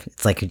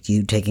 It's like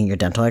you taking your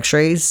dental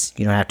x-rays.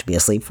 You don't have to be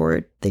asleep for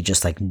it. They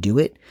just do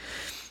it.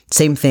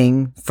 Same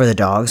thing for the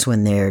dogs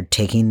when they're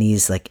taking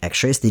these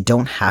x-rays. They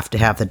don't have to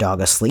have the dog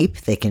asleep.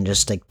 They can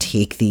just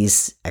take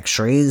these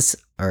x-rays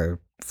or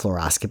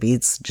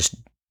fluoroscopies, just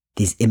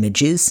these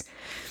images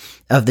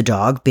of the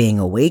dog being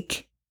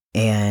awake,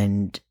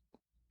 and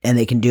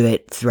they can do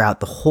it throughout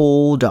the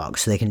whole dog.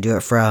 So they can do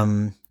it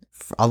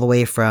all the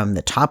way from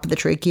the top of the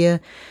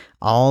trachea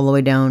all the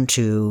way down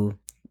to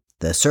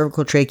the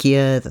cervical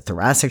trachea, the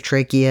thoracic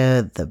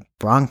trachea, the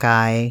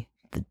bronchi,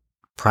 the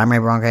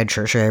primary bronchi,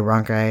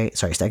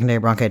 secondary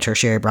bronchi,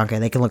 tertiary bronchi.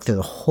 They can look through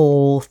the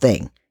whole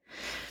thing.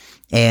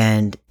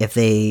 And if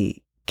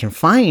they can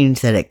find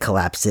that it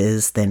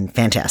collapses, then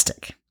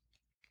fantastic.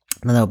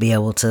 Then they'll be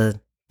able to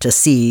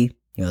see,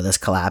 this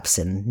collapse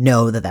and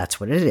know that that's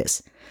what it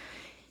is.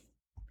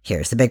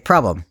 Here's the big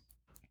problem.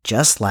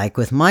 Just like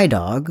with my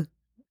dog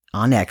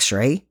on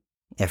x-ray,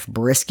 if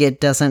Brisket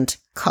doesn't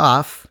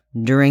cough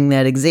during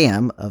that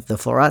exam of the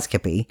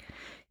fluoroscopy,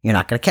 you're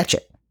not going to catch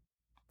it,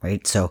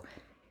 right? So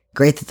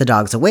Great that the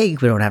dog's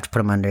awake. We don't have to put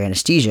him under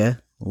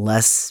anesthesia.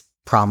 Less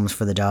problems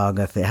for the dog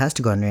if it has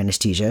to go under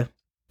anesthesia.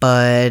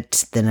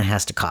 But then it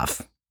has to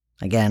cough.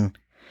 Again,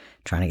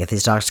 trying to get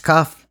these dogs to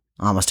cough,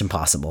 almost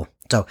impossible.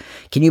 So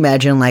can you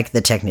imagine like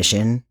the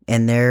technician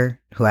in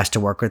there who has to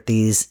work with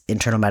these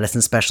internal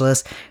medicine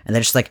specialists, and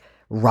they're just like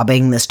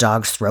rubbing this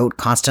dog's throat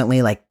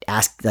constantly, like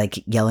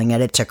yelling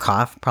at it to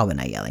cough? Probably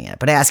not yelling at it,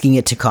 but asking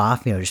it to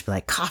cough, just be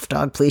like, cough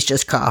dog, please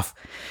just cough.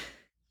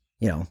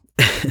 All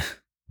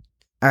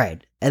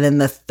right. And then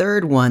the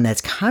third one,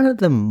 that's kind of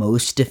the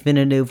most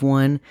definitive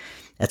one,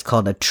 that's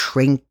called a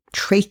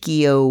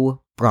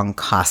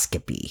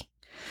tracheobronchoscopy.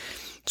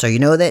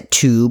 So that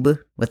tube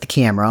with the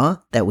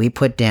camera that we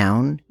put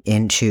down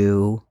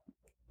into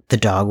the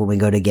dog when we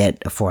go to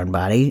get a foreign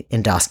body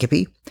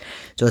endoscopy.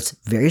 So it's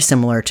very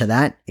similar to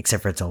that,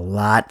 except for it's a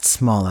lot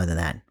smaller than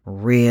that.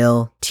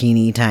 Real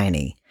teeny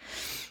tiny.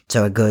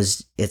 So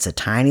it's a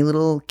tiny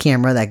little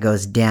camera that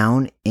goes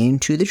down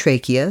into the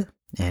trachea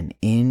and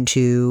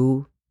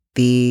into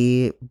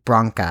the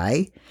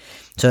bronchi,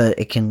 so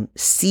it can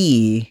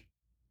see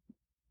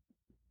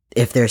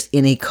if there's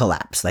any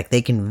collapse. Like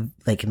they can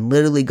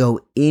literally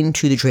go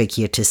into the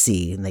trachea to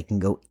see, and they can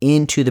go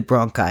into the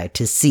bronchi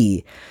to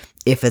see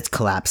if it's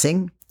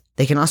collapsing.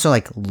 They can also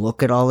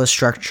look at all the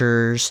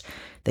structures.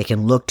 They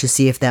can look to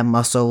see if that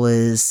muscle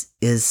is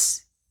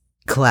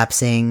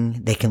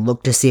collapsing. They can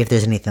look to see if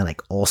there's anything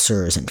like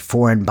ulcers and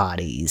foreign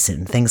bodies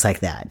and things like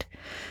that.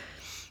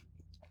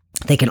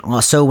 They can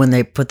also, when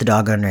they put the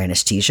dog under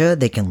anesthesia,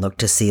 they can look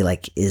to see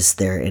is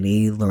there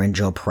any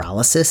laryngeal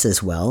paralysis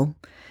as well.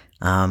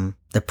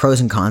 The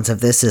pros and cons of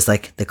this is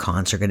the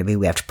cons are going to be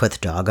we have to put the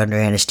dog under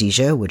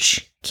anesthesia,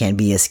 which can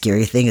be a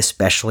scary thing,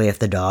 especially if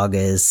the dog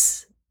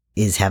is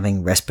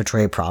having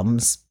respiratory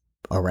problems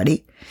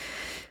already.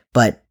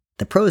 But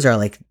the pros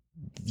are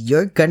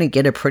you're going to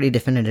get a pretty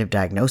definitive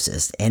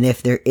diagnosis. And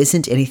if there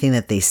isn't anything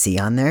that they see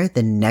on there,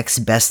 the next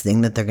best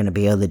thing that they're going to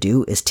be able to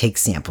do is take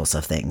samples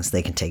of things.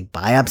 They can take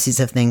biopsies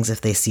of things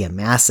if they see a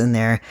mass in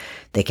there.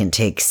 They can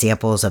take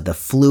samples of the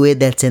fluid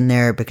that's in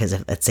there, because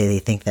if, let's say, they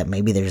think that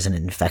maybe there's an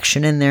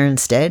infection in there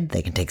instead,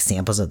 they can take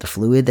samples of the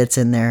fluid that's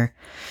in there.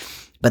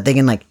 But they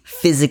can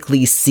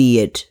physically see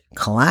it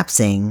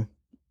collapsing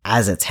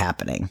as it's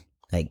happening.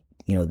 They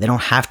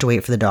don't have to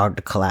wait for the dog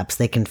to collapse.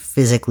 They can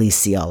physically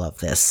see all of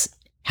this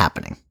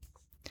happening.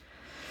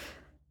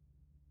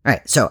 All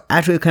right, so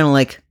after we've kind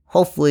of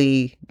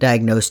hopefully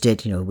diagnosed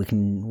it, we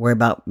can worry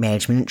about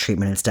management and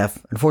treatment and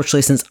stuff.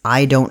 Unfortunately, since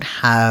I don't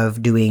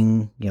have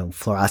doing,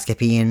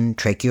 fluoroscopy and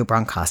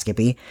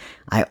tracheobronchoscopy,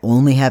 I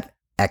only have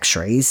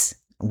x-rays.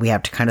 We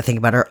have to kind of think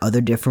about our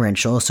other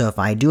differential. So if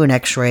I do an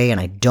x-ray and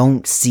I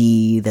don't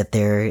see that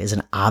there is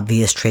an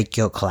obvious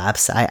tracheal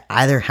collapse, I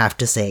either have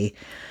to say,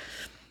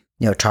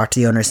 talk to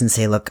the owners and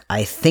say, look,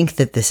 I think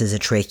that this is a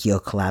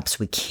tracheal collapse.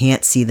 We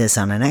can't see this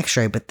on an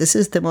x-ray, but this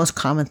is the most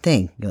common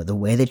thing. The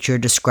way that you're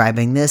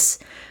describing this,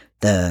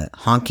 the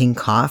honking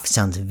cough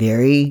sounds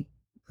very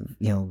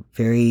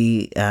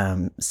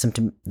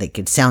symptom,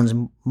 it sounds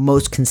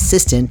most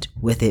consistent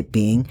with it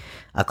being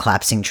a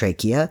collapsing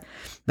trachea.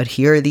 But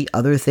here are the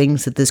other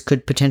things that this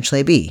could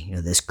potentially be.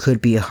 This could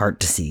be a heart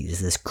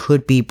disease. This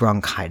could be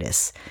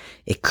bronchitis.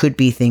 It could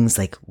be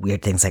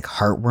weird things like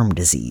heartworm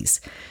disease.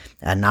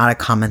 Not a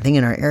common thing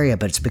in our area,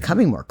 but it's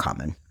becoming more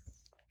common.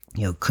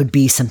 Could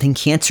be something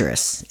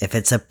cancerous. If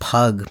it's a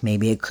pug,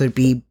 maybe it could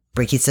be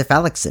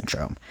brachycephalic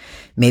syndrome.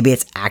 Maybe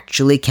it's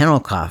actually kennel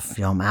cough.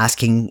 I'm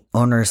asking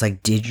owners,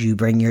 did you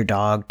bring your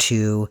dog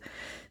to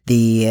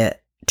a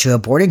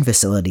boarding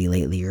facility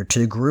lately, or to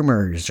the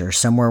groomers, or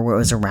somewhere where it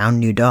was around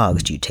new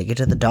dogs? Do you take it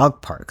to the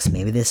dog parks?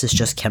 Maybe this is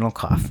just kennel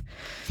cough.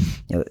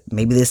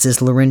 Maybe this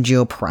is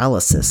laryngeal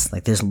paralysis.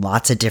 There's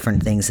lots of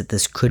different things that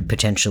this could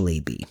potentially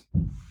be.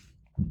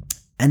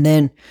 And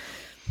then,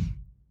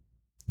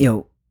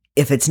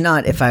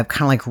 if I've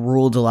kind of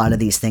ruled a lot of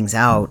these things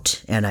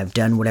out, and I've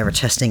done whatever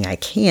testing I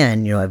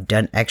can, I've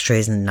done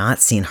x-rays and not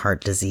seen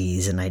heart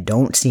disease, and I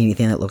don't see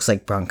anything that looks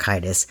like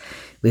bronchitis.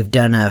 We've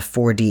done a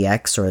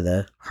 4DX, or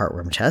the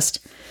heartworm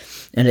test,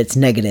 and it's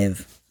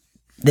negative.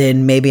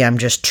 Then maybe I'm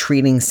just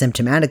treating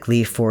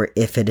symptomatically for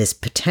if it is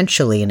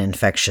potentially an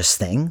infectious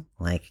thing,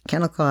 like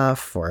kennel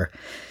cough, or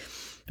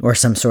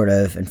some sort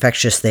of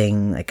infectious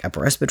thing like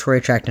upper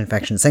respiratory tract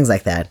infections, things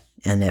like that.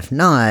 And if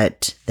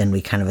not, then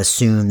we kind of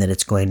assume that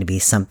it's going to be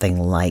something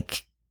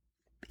like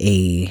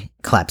a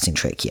collapsing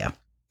trachea.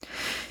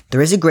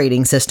 There is a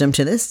grading system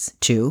to this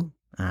too.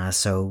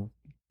 So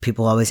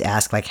people always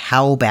ask,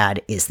 how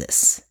bad is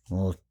this?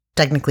 Well,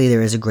 technically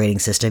there is a grading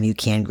system. You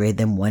can grade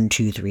them 1,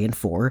 2, 3, and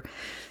 4.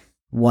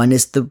 1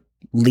 is the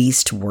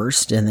least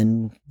worst, and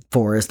then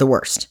 4 is the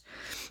worst.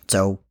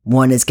 So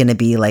 1 is going to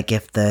be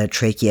if the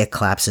trachea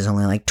collapses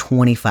only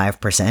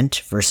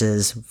 25%,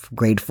 versus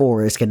grade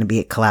 4 is going to be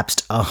it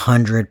collapsed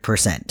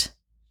 100%.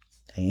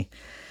 Okay.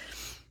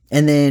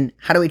 And then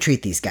how do we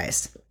treat these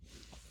guys?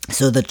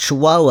 So the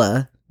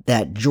Chihuahua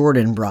that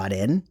Jordan brought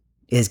in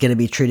is going to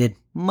be treated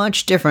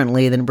much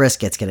differently than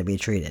Brisket's going to be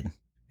treated.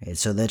 Right?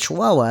 So the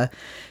Chihuahua,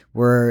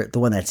 we're the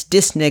one that's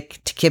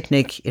dyspneic,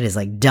 tachypnic. It is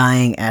like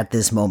dying at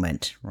this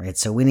moment, right?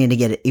 So we need to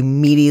get it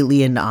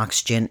immediately into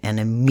oxygen and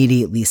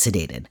immediately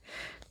sedated.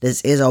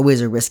 This is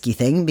always a risky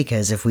thing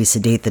because if we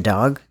sedate the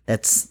dog,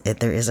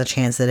 there is a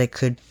chance that it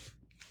could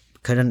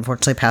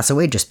unfortunately pass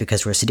away just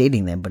because we're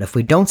sedating them. But if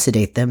we don't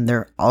sedate them,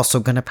 they're also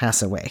going to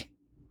pass away,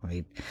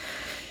 right?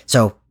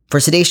 So for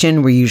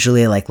sedation, we're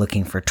usually like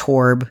looking for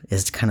Torb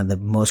is kind of the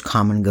most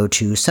common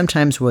go-to.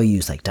 Sometimes we'll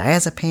use like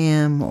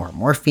diazepam or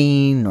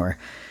morphine or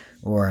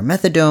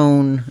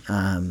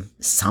methadone.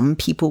 Some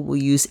people will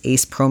use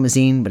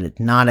acepromazine, but it's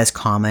not as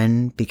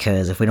common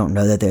because if we don't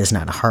know that there's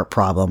not a heart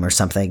problem or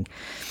something,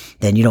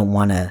 then you don't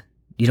want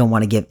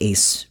to give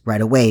ACE right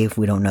away if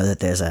we don't know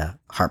that there's a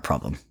heart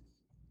problem.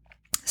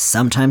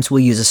 Sometimes we'll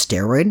use a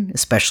steroid,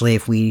 especially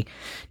if we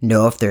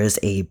know if there's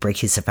a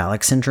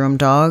brachycephalic syndrome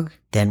dog,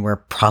 then we're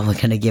probably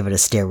going to give it a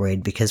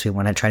steroid because we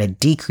want to try to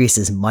decrease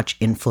as much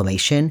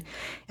inflammation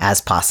as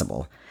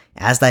possible.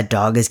 As that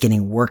dog is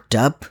getting worked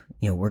up,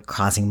 we're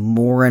causing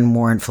more and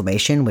more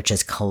inflammation, which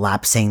is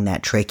collapsing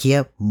that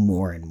trachea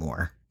more and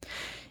more.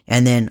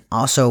 And then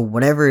also,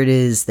 whatever it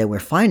is that we're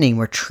finding,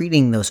 we're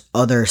treating those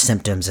other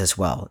symptoms as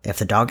well. If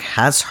the dog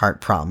has heart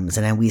problems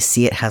and then we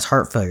see it has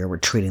heart failure, we're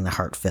treating the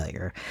heart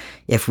failure.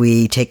 If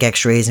we take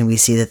x-rays and we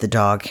see that the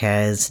dog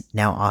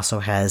also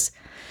has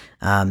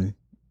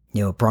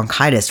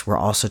bronchitis, we're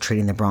also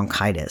treating the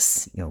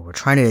bronchitis. We're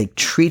trying to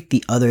treat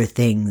the other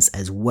things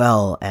as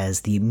well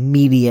as the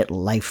immediate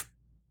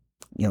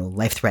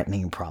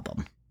life-threatening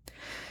problem.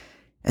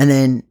 And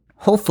then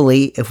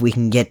hopefully, if we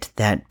can get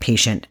that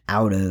patient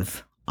out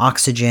of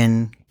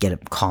oxygen, get them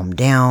calmed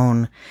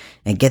down,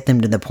 and get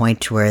them to the point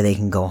to where they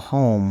can go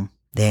home,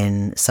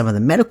 then some of the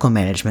medical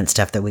management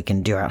stuff that we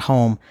can do at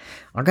home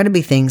are going to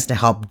be things to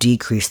help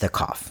decrease the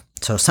cough.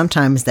 So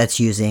sometimes that's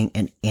using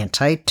an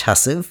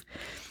antitussive.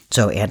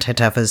 So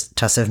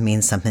antitussive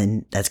means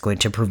something that's going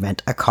to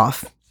prevent a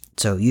cough.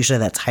 So usually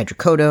that's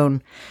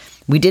hydrocodone.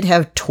 We did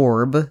have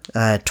Torb.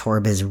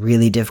 Torb is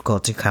really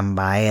difficult to come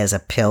by as a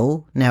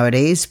pill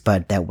nowadays,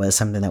 but that was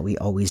something that we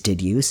always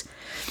did use.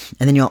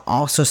 And then you'll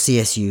also see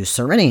us use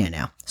Cerenia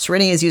now.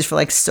 Cerenia is used for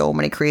like so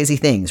many crazy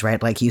things,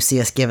 right? Like you see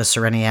us give a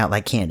Cerenia out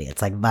like candy.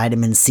 It's like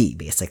vitamin C,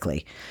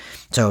 basically.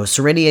 So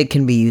Cerenia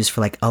can be used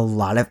for like a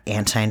lot of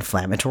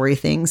anti-inflammatory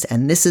things,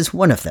 and this is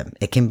one of them.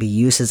 It can be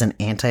used as an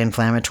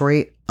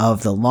anti-inflammatory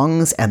of the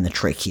lungs and the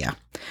trachea.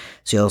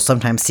 So you'll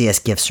sometimes see us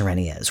give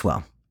Cerenia as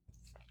well.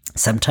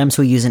 Sometimes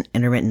we use an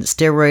intermittent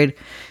steroid,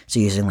 so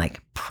using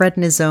like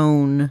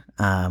prednisone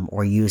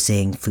or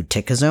using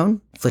fluticasone.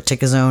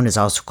 Fluticasone is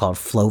also called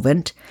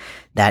Flovent.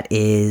 That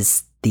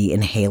is the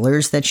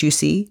inhalers that you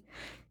see.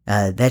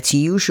 That's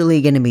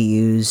usually going to be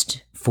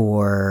used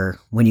for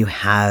when you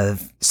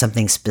have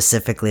something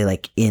specifically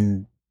like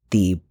in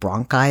the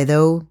bronchi,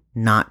 though,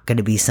 not going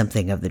to be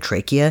something of the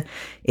trachea.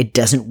 It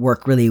doesn't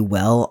work really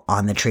well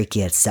on the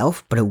trachea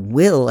itself, but it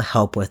will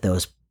help with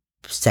those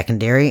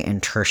secondary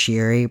and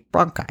tertiary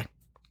bronchi.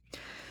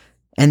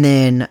 And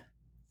then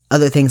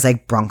other things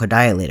like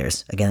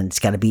bronchodilators. Again, it's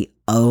got to be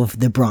of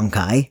the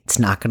bronchi. It's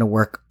not going to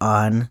work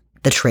on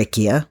the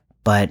trachea,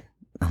 but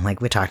like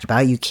we talked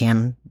about, you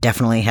can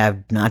definitely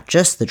have not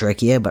just the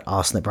trachea, but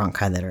also the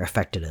bronchi that are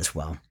affected as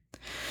well.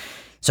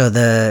 So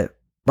the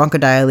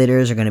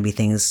bronchodilators are going to be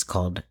things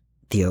called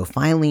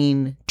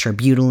theophylline,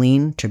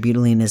 terbutaline.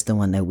 Terbutaline is the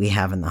one that we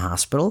have in the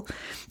hospital.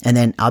 And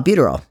then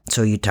albuterol.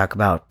 So you talk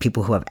about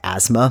people who have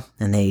asthma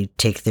and they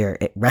take their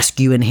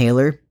rescue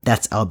inhaler.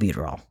 That's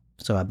albuterol.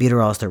 So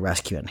albuterol is their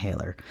rescue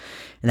inhaler.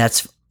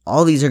 And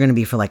all these are going to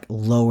be for like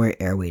lower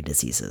airway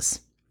diseases.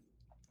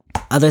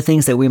 Other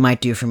things that we might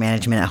do for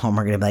management at home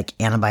are going to be like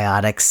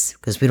antibiotics,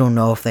 because we don't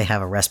know if they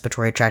have a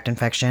respiratory tract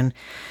infection.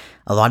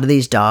 A lot of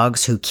these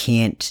dogs who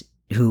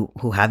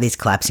have these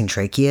collapsing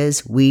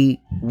tracheas,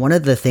 one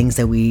of the things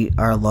that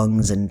our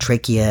lungs and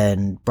trachea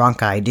and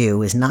bronchi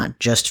do is not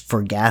just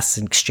for gas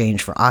in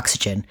exchange for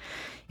oxygen.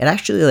 It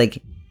actually,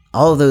 like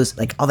all of those,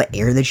 like all the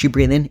air that you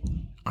breathe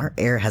in, our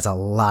air has a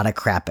lot of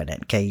crap in it.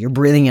 Okay, you're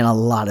breathing in a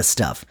lot of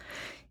stuff,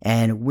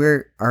 and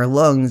our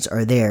lungs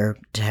are there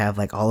to have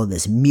like all of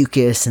this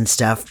mucus and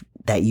stuff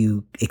that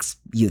you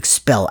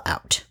expel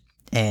out.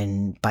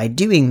 And by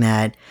doing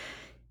that,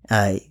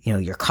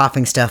 you're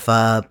coughing stuff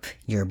up,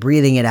 you're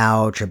breathing it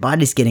out, your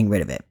body's getting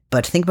rid of it.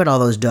 But think about all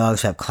those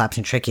dogs who have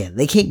collapsing trachea.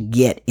 They can't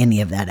get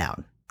any of that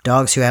out.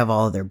 Dogs who have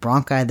all of their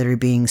bronchi that are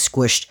being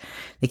squished,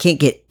 they can't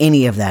get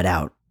any of that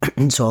out.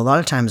 And so a lot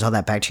of times all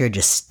that bacteria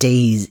just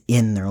stays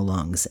in their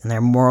lungs, and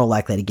they're more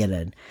likely to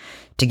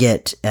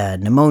get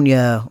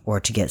pneumonia or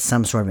to get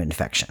some sort of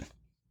infection.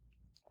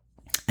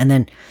 And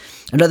then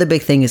another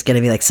big thing is going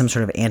to be like some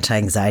sort of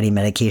anti-anxiety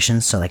medication.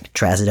 So like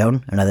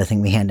trazodone, another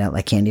thing we hand out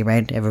like candy,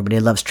 right?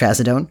 Everybody loves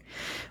trazodone,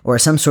 or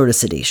some sort of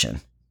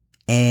sedation.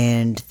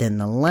 And then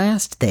the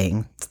last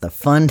thing, the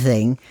fun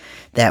thing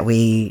that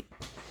we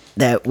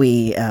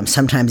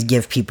sometimes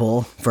give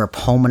people for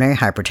pulmonary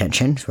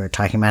hypertension. So we're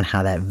talking about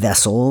how that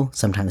vessel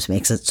sometimes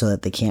makes it so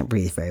that they can't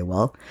breathe very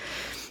well.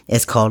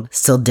 It's called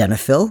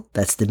sildenafil.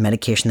 That's the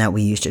medication that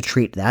we use to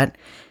treat that.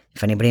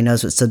 If anybody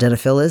knows what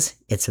sildenafil is,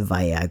 it's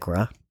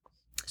Viagra.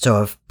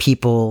 So if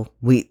people,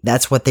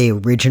 that's what they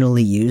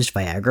originally used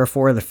Viagra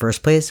for in the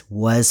first place,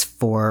 was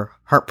for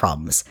heart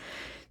problems.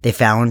 They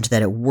found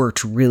that it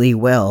worked really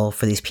well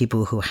for these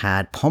people who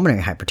had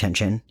pulmonary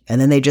hypertension, and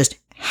then they just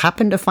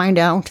happened to find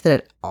out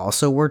that it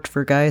also worked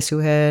for guys who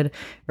had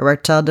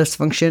erectile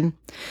dysfunction.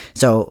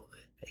 So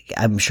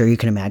I'm sure you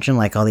can imagine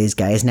like all these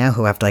guys now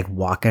who have to like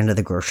walk into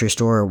the grocery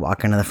store or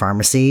walk into the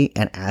pharmacy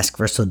and ask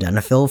for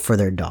sildenafil for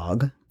their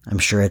dog. I'm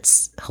sure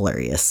it's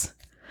hilarious.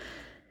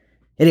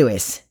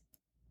 Anyways,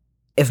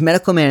 if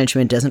medical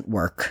management doesn't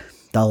work,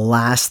 the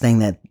last thing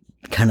that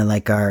kind of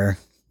like our,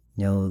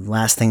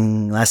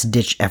 last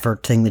ditch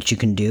effort thing that you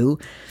can do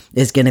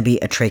is going to be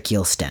a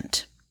tracheal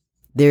stent.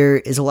 There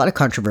is a lot of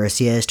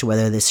controversy as to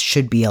whether this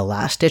should be a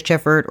last ditch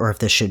effort or if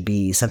this should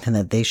be something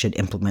that they should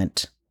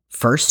implement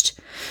first.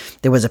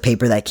 There was a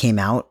paper that came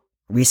out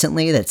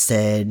recently that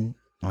said,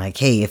 like,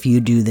 hey, if you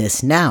do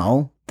this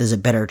now, there's a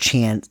better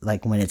chance,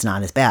 like when it's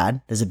not as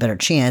bad, there's a better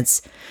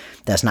chance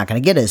that's not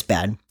going to get as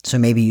bad. So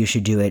maybe you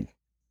should do it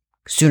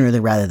sooner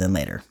rather than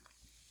later.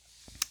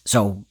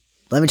 So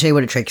let me tell you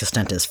what a tracheal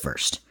stent is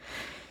first.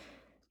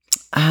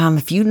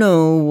 If you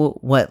know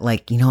what,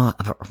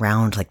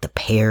 around like the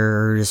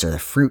pears or the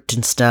fruit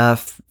and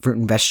stuff, fruit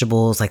and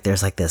vegetables, like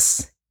there's like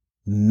this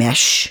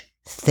mesh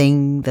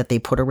thing that they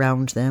put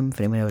around them. If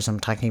anyone knows what I'm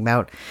talking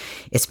about,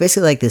 it's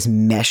basically like this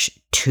mesh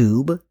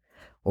tube,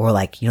 or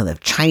like, the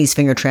Chinese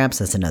finger traps.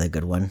 That's another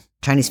good one.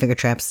 Chinese finger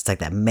traps. It's like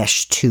that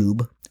mesh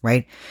tube,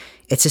 right?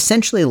 It's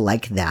essentially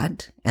like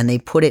that, and they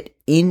put it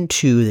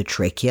into the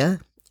trachea,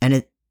 and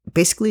it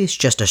basically is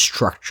just a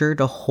structure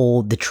to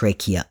hold the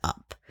trachea up.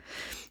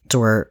 So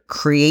we're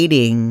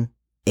creating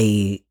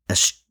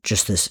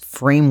just this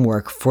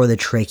framework for the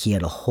trachea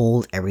to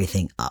hold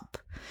everything up.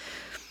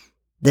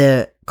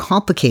 The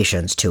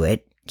complications to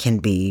it can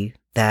be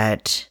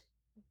that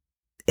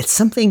it's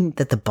something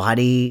that the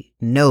body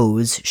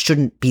knows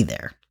shouldn't be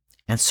there,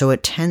 and so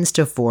it tends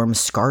to form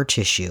scar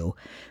tissue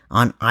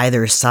on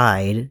either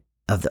side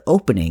of the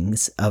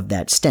openings of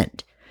that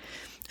stent.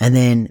 And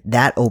then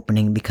that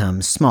opening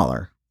becomes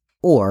smaller.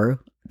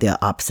 Or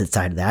the opposite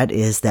side of that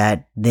is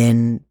that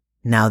then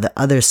now the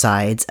other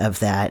sides of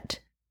that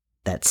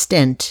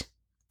stent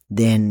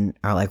then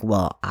are like,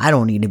 well, I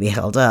don't need to be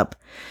held up.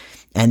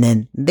 And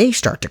then they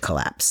start to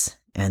collapse.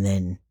 And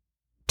then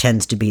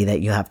tends to be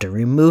that you have to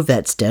remove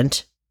that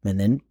stent and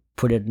then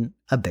put in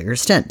a bigger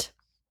stent.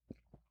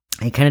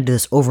 And you kind of do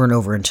this over and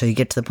over until you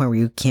get to the point where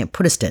you can't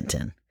put a stent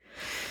in.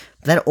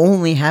 That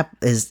only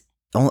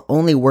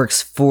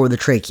works for the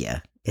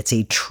trachea. It's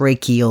a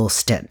tracheal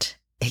stent.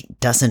 It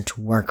doesn't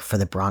work for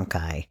the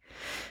bronchi.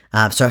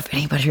 So if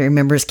anybody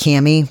remembers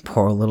Cammy,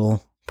 poor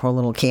little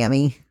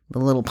Cammy, the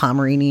little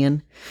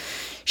Pomeranian,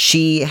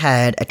 she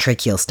had a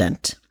tracheal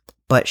stent,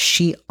 but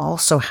she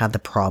also had the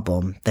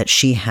problem that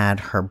she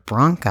had her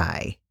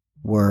bronchi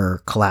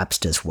were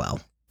collapsed as well.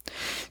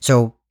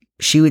 So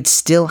she would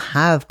still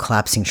have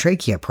collapsing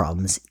trachea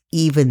problems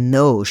even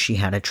though she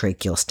had a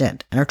tracheal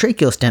stent. And her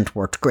tracheal stent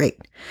worked great.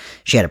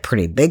 She had a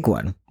pretty big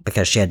one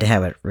because she had to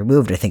have it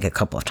removed, I think, a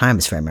couple of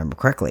times, if I remember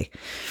correctly.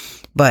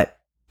 But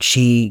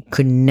she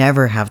could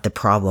never have the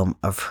problem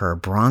of her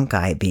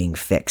bronchi being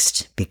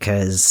fixed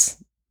because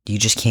you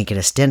just can't get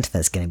a stent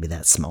that's going to be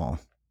that small.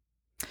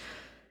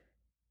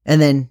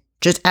 And then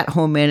just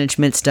at-home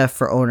management stuff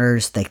for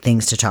owners, like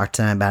things to talk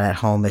to them about at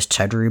home, is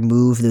try to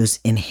remove those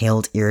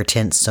inhaled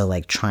irritants. So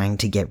like trying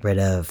to get rid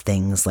of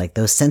things like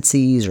those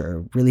Sensies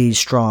or really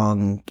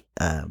strong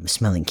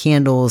smelling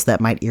candles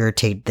that might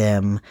irritate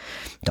them.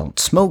 Don't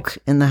smoke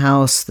in the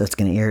house. That's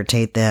going to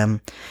irritate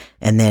them.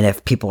 And then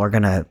if people are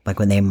going to, like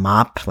when they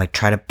mop, like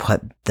try to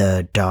put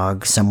the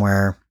dog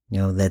somewhere,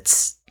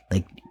 that's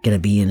like going to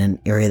be in an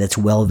area that's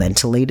well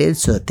ventilated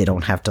so that they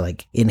don't have to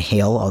like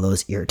inhale all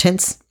those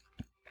irritants.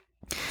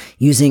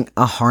 Using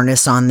a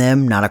harness on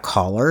them, not a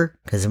collar,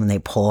 because when they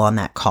pull on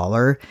that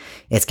collar,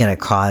 it's going to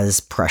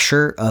cause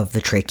pressure of the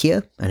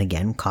trachea and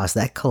again, cause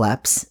that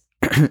collapse.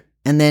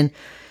 And then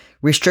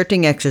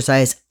restricting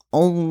exercise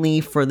only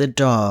for the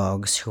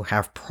dogs who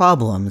have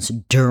problems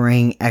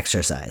during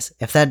exercise.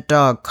 If that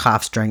dog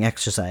coughs during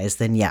exercise,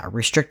 then yeah,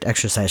 restrict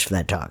exercise for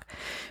that dog.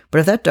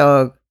 But if that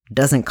dog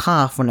doesn't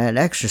cough when it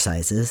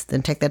exercises,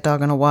 then take that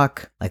dog on a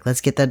walk. Like,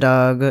 let's get that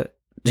dog,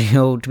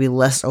 to be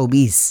less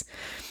obese.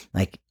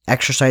 Like,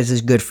 exercise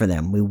is good for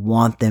them. We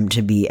want them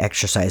to be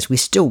exercised. We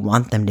still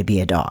want them to be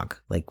a dog.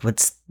 Like, we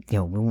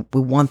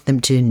want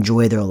them to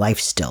enjoy their life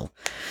still.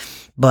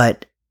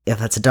 But if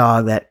that's a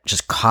dog that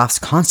just coughs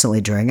constantly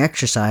during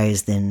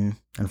exercise, then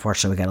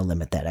unfortunately we got to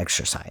limit that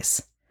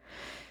exercise.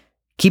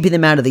 Keeping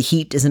them out of the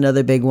heat is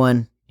another big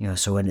one.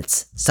 So when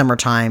it's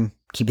summertime,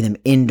 keeping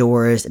them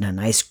indoors in a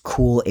nice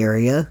cool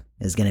area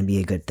is going to be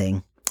a good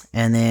thing.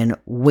 And then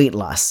weight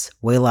loss.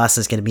 Weight loss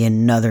is going to be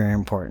another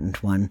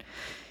important one.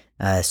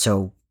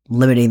 So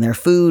limiting their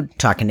food,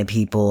 talking to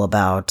people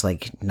about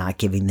like not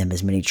giving them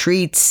as many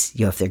treats.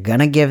 If they're going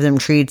to give them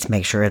treats,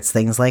 make sure it's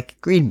things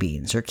like green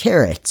beans or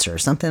carrots or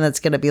something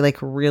that's going to be like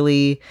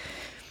really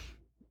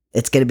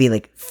it's going to be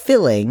like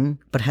filling,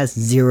 but has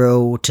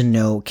 0 to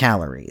no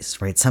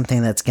calories, right?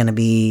 Something that's going to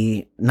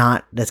be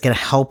that's going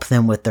to help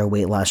them with their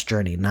weight loss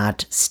journey,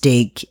 not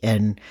steak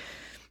and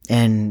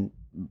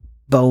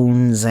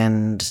bones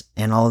and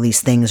all of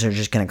these things are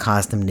just going to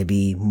cause them to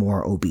be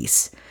more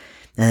obese.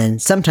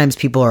 And sometimes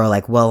people are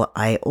like, well,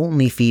 I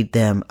only feed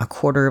them a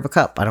quarter of a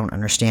cup. I don't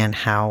understand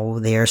how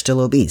they are still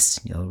obese.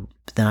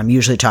 Then I'm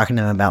usually talking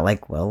to them about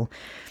like, well,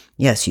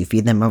 yes, you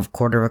feed them a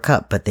quarter of a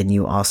cup, but then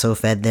you also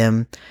fed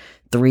them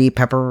 3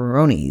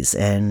 pepperonis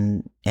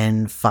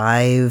and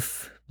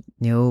 5,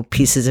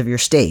 pieces of your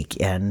steak,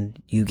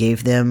 and you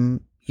gave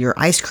them your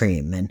ice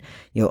cream, and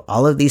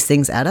all of these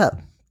things add up.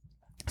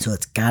 So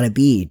it's got to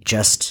be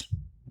just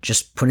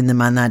putting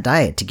them on that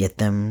diet to get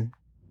them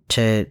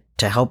to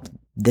help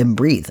them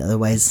breathe.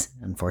 Otherwise,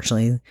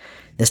 unfortunately,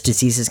 this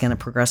disease is going to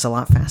progress a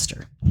lot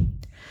faster.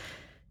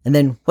 And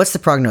then what's the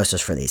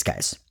prognosis for these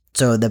guys?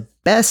 So the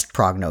best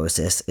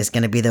prognosis is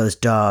going to be those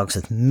dogs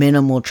with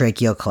minimal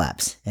tracheal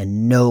collapse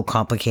and no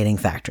complicating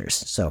factors.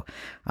 So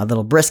our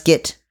little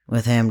Brisket,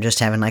 with him just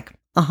having like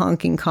a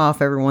honking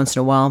cough every once in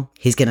a while,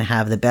 he's going to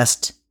have the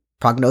best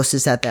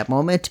prognosis at that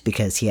moment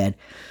because he had,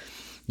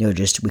 we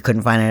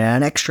couldn't find it on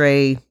an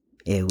x-ray.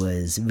 It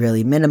was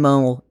really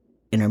minimal,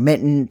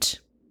 intermittent,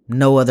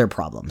 no other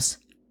problems.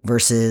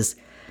 Versus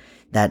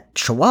that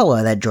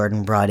Chihuahua that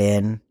Jordan brought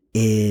in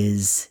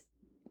is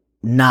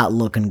not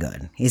looking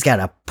good. He's got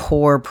a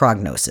poor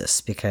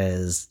prognosis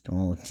because,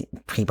 well,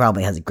 he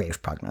probably has a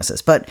grave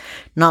prognosis, but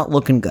not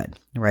looking good,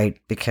 right?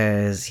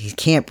 Because he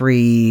can't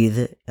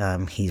breathe.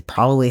 He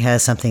probably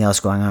has something else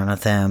going on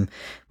with him.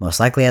 Most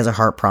likely has a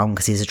heart problem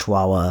because he's a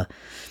Chihuahua.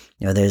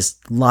 There's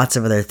lots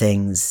of other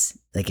things.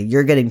 Like if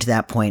you're getting to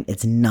that point,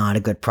 it's not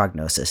a good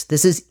prognosis.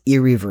 This is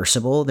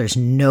irreversible. There's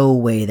no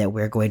way that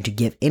we're going to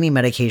give any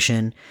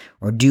medication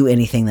or do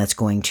anything that's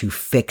going to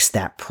fix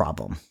that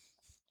problem.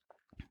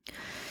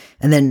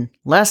 And then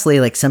lastly,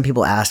 like some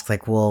people ask,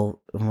 like,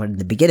 well, in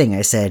the beginning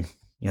I said,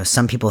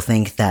 some people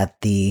think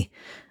that the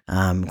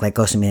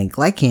glycosamine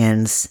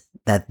glycans,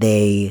 that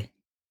they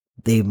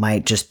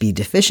might just be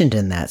deficient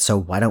in that. So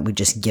why don't we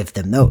just give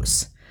them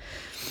those?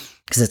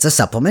 Because it's a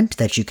supplement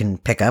that you can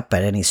pick up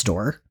at any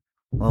store.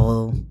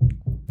 Well,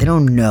 they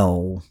don't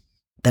know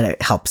that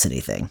it helps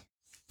anything.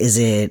 Is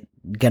it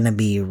going to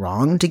be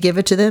wrong to give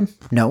it to them?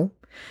 No.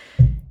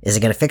 Is it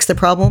going to fix the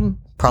problem?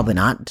 Probably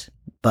not.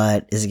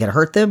 But is it going to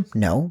hurt them?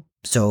 No.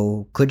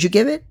 So could you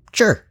give it?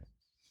 Sure.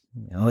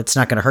 It's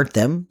not going to hurt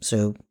them.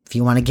 So if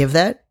you want to give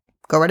that,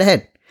 go right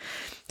ahead.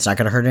 It's not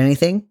going to hurt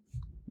anything.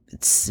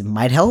 It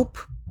might help.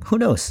 Who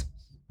knows?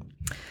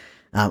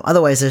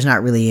 Otherwise, there's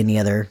not really any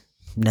other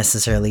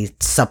necessarily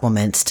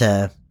supplements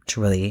to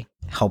really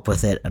help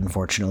with it,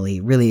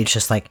 unfortunately. Really, it's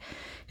just like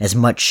as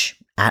much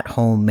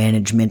at-home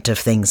management of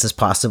things as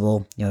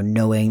possible.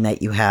 Knowing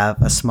that you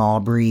have a small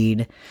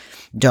breed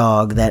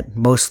dog that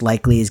most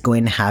likely is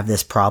going to have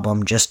this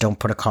problem. Just don't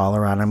put a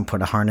collar on them,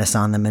 put a harness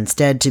on them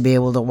instead to be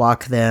able to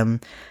walk them,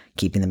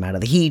 keeping them out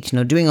of the heat,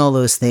 doing all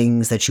those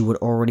things that you would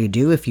already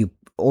do if you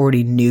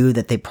already knew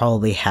that they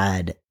probably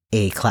had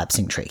a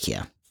collapsing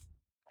trachea.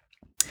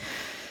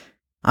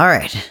 All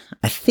right.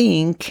 I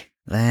think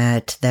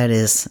that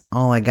is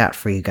all I got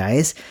for you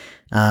guys.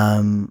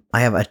 I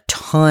have a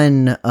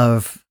ton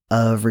of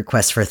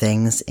requests for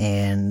things,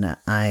 and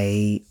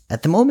I,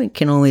 at the moment,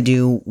 can only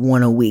do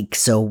one a week,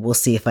 so we'll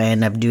see if I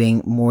end up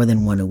doing more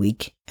than one a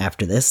week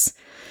after this.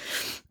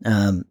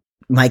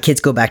 My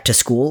kids go back to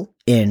school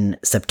in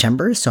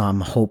September, so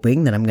I'm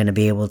hoping that I'm going to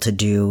be able to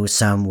do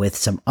some with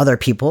some other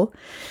people.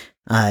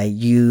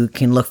 You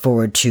can look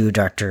forward to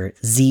Dr.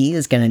 Z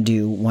is going to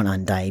do one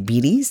on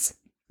diabetes.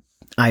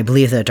 I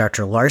believe that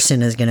Dr.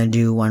 Larson is going to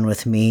do one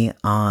with me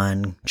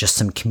on just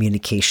some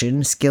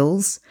communication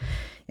skills.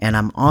 And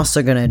I'm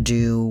also going to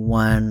do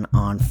one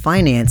on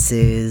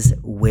finances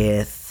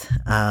with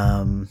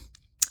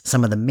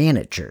some of the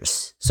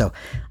managers. So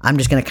I'm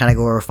just going to kind of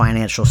go over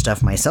financial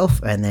stuff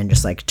myself and then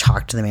just like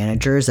talk to the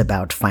managers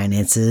about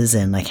finances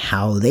and like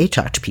how they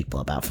talk to people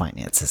about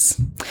finances.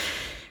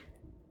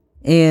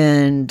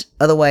 And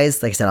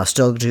otherwise, like I said, I'll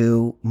still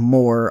do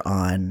more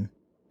on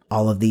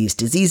all of these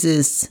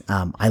diseases.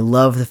 I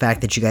love the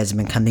fact that you guys have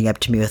been coming up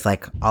to me with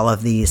like all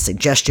of these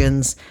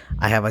suggestions.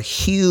 I have a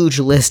huge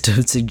list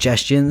of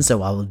suggestions,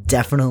 so I will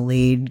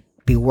definitely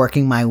be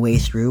working my way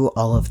through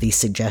all of these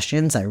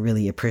suggestions. I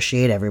really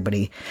appreciate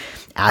everybody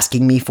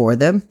asking me for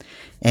them.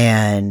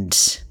 And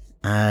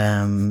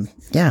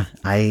yeah,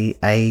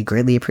 I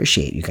greatly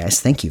appreciate you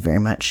guys. Thank you very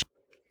much.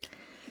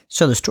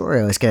 So the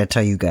story I was going to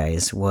tell you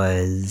guys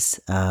was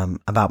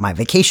about my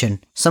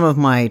vacation. Some of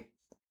my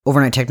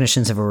overnight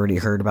technicians have already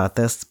heard about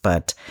this,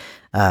 but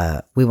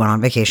we went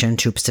on vacation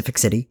to Pacific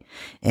City,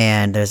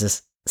 and there's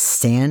this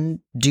sand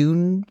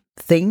dune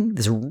thing,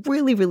 this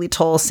really, really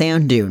tall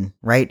sand dune,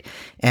 right?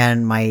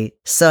 And my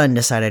son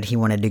decided he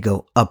wanted to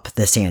go up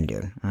the sand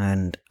dune,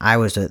 and I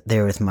was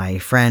there with my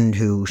friend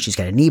who, she's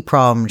got a knee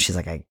problem. She's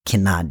like, I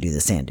cannot do the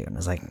sand dune. I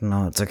was like,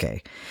 no, it's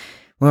okay.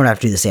 We don't have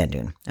to do the sand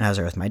dune. And I was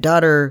there with my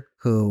daughter,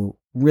 who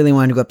really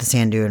wanted to go up the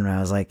sand dune, and I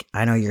was like,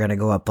 I know you're gonna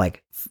go up,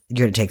 like,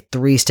 you're gonna take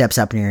 3 steps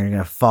up and you're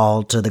gonna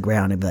fall to the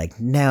ground and be like,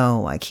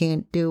 no, I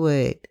can't do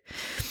it.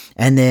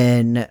 And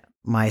then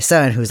my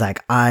son, who's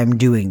like, I'm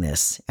doing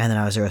this. And then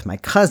I was there with my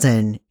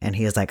cousin, and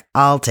he was like,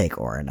 I'll take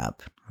Oren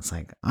up. I was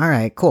like, all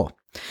right, cool.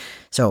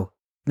 So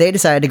they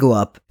decided to go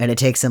up, and it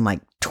takes them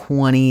like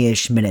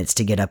 20-ish minutes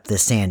to get up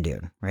this sand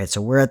dune, right?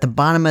 So we're at the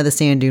bottom of the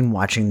sand dune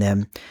watching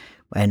them,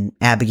 and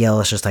Abigail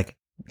is just like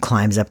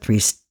climbs up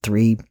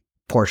three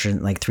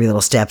portion, like 3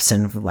 little steps,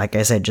 and like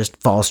I said, just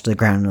falls to the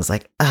ground, and was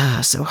like,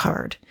 so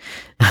hard.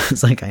 I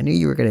was like, I knew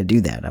you were going to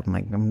do that. I'm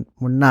like,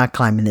 we're not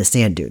climbing this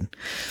sand dune.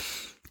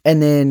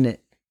 And then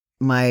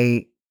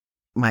my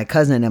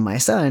cousin and my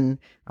son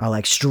are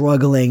like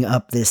struggling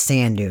up this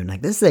sand dune.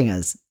 Like, this thing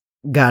has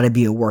got to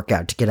be a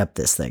workout to get up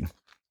this thing.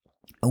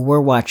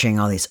 We're watching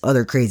all these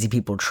other crazy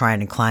people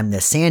trying to climb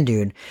this sand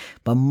dune,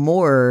 but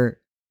more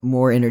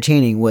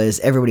entertaining was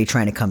everybody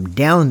trying to come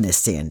down this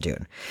sand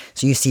dune.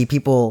 So you see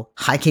people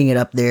hiking it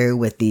up there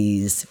with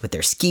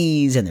their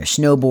skis and their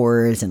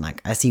snowboards, and like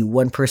I see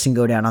one person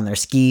go down on their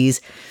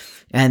skis,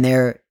 and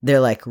they're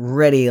like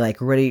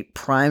ready,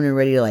 primed and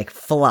ready to like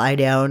fly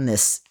down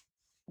this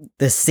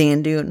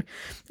sand dune,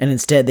 and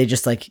instead they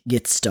just like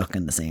get stuck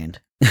in the sand.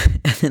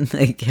 And then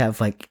they have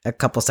like a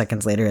couple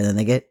seconds later, and then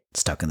they get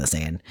stuck in the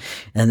sand,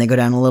 and then they go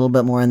down a little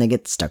bit more and they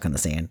get stuck in the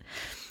sand.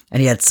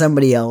 And you had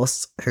somebody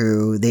else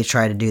who they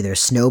tried to do their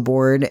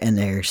snowboard, and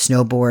their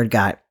snowboard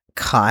got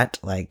caught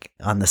like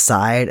on the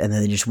side, and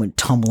then they just went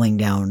tumbling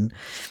down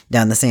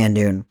the sand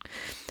dune.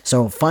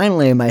 So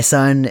finally my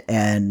son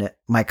and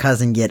my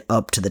cousin get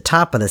up to the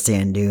top of the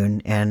sand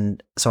dune,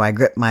 and so I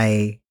grip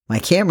my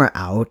camera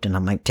out, and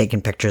I'm like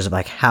taking pictures of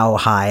like how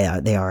high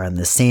they are on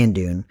the sand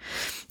dune.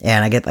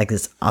 And I get like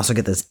this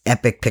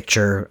epic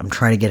picture. I'm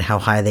trying to get how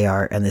high they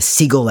are, and the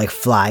seagull like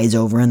flies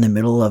over in the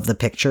middle of the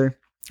picture.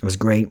 It was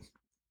great.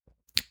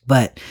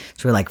 But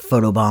so we're like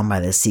photobombed by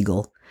this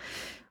seagull.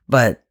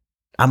 But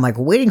I'm like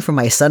waiting for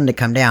my son to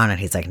come down, and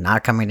he's like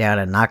not coming down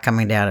and not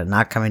coming down and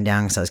not coming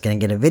down. So I was going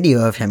to get a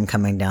video of him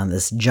coming down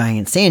this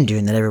giant sand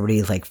dune that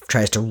everybody like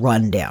tries to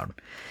run down.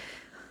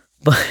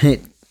 But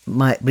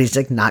he's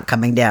like not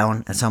coming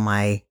down. And so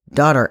my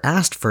daughter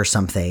asked for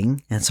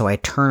something, and so I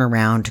turn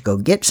around to go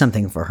get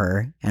something for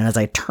her. And as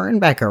I turn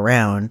back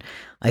around,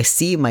 I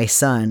see my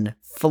son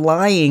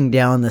flying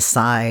down the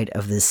side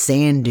of the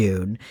sand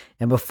dune,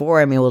 and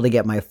before I'm able to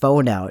get my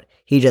phone out,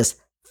 he just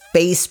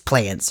face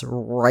plants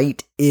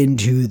right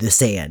into the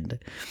sand.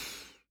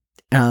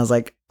 And I was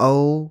like,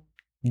 oh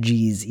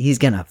geez, he's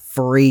gonna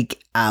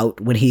freak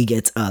out when he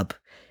gets up.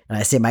 And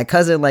I see my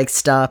cousin like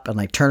stop and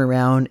like turn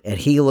around, and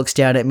he looks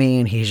down at me,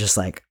 and he's just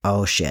like,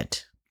 oh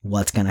shit,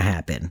 what's gonna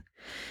happen?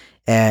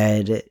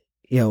 And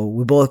you know,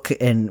 we both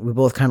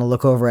kind of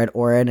look over at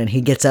Oren, and he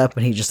gets up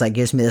and he just like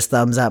gives me this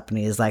thumbs up, and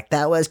he's like,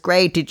 that was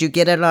great. Did you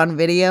get it on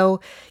video?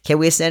 Can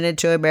we send it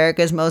to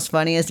America's Most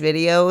Funniest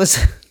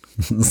Videos?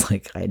 It's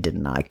like, I did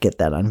not get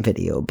that on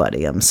video,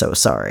 buddy. I'm so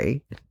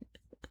sorry.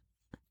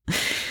 I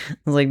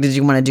was like, did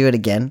you want to do it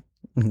again?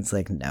 And he's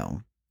like,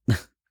 no. It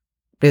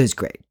was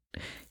great.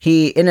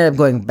 He ended up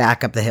going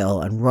back up the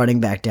hill and running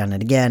back down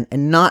it again,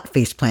 and not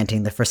face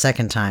planting the first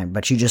second time,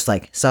 but you just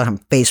like saw him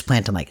face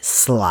plant and like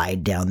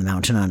slide down the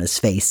mountain on his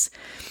face.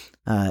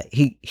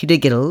 He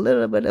did get a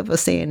little bit of a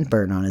sand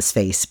burn on his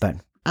face, but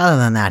other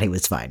than that, he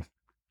was fine.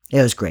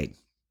 It was great.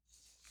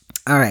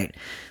 All right.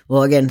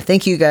 Well, again,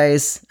 thank you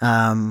guys.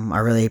 I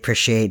really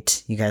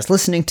appreciate you guys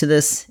listening to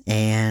this.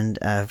 And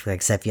like I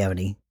said, if you have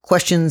any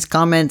questions,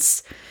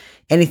 comments,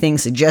 anything,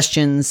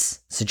 suggestions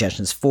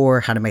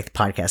for how to make the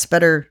podcast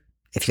better,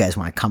 if you guys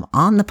want to come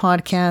on the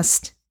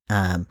podcast,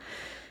 I'm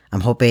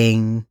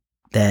hoping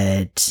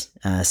that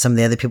some of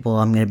the other people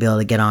I'm going to be able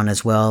to get on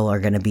as well are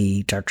going to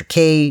be Dr.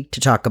 K to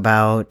talk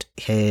about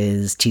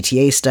his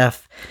TTA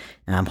stuff.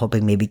 I'm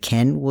hoping maybe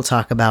Ken will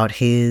talk about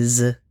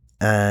his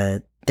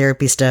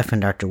therapy stuff,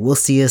 and Dr.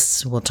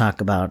 Wilsius will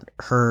talk about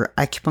her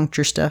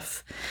acupuncture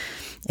stuff.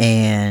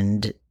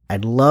 And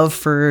I'd love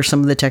for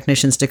some of the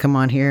technicians to come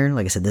on here.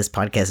 Like I said, this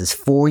podcast is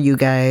for you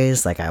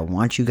guys. Like, I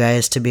want you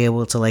guys to be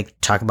able to like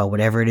talk about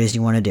whatever it is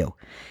you want to do.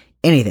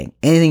 Anything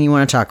you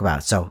want to talk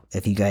about. So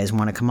if you guys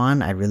want to come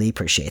on, I'd really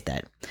appreciate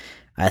that.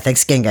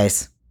 Thanks again,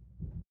 guys.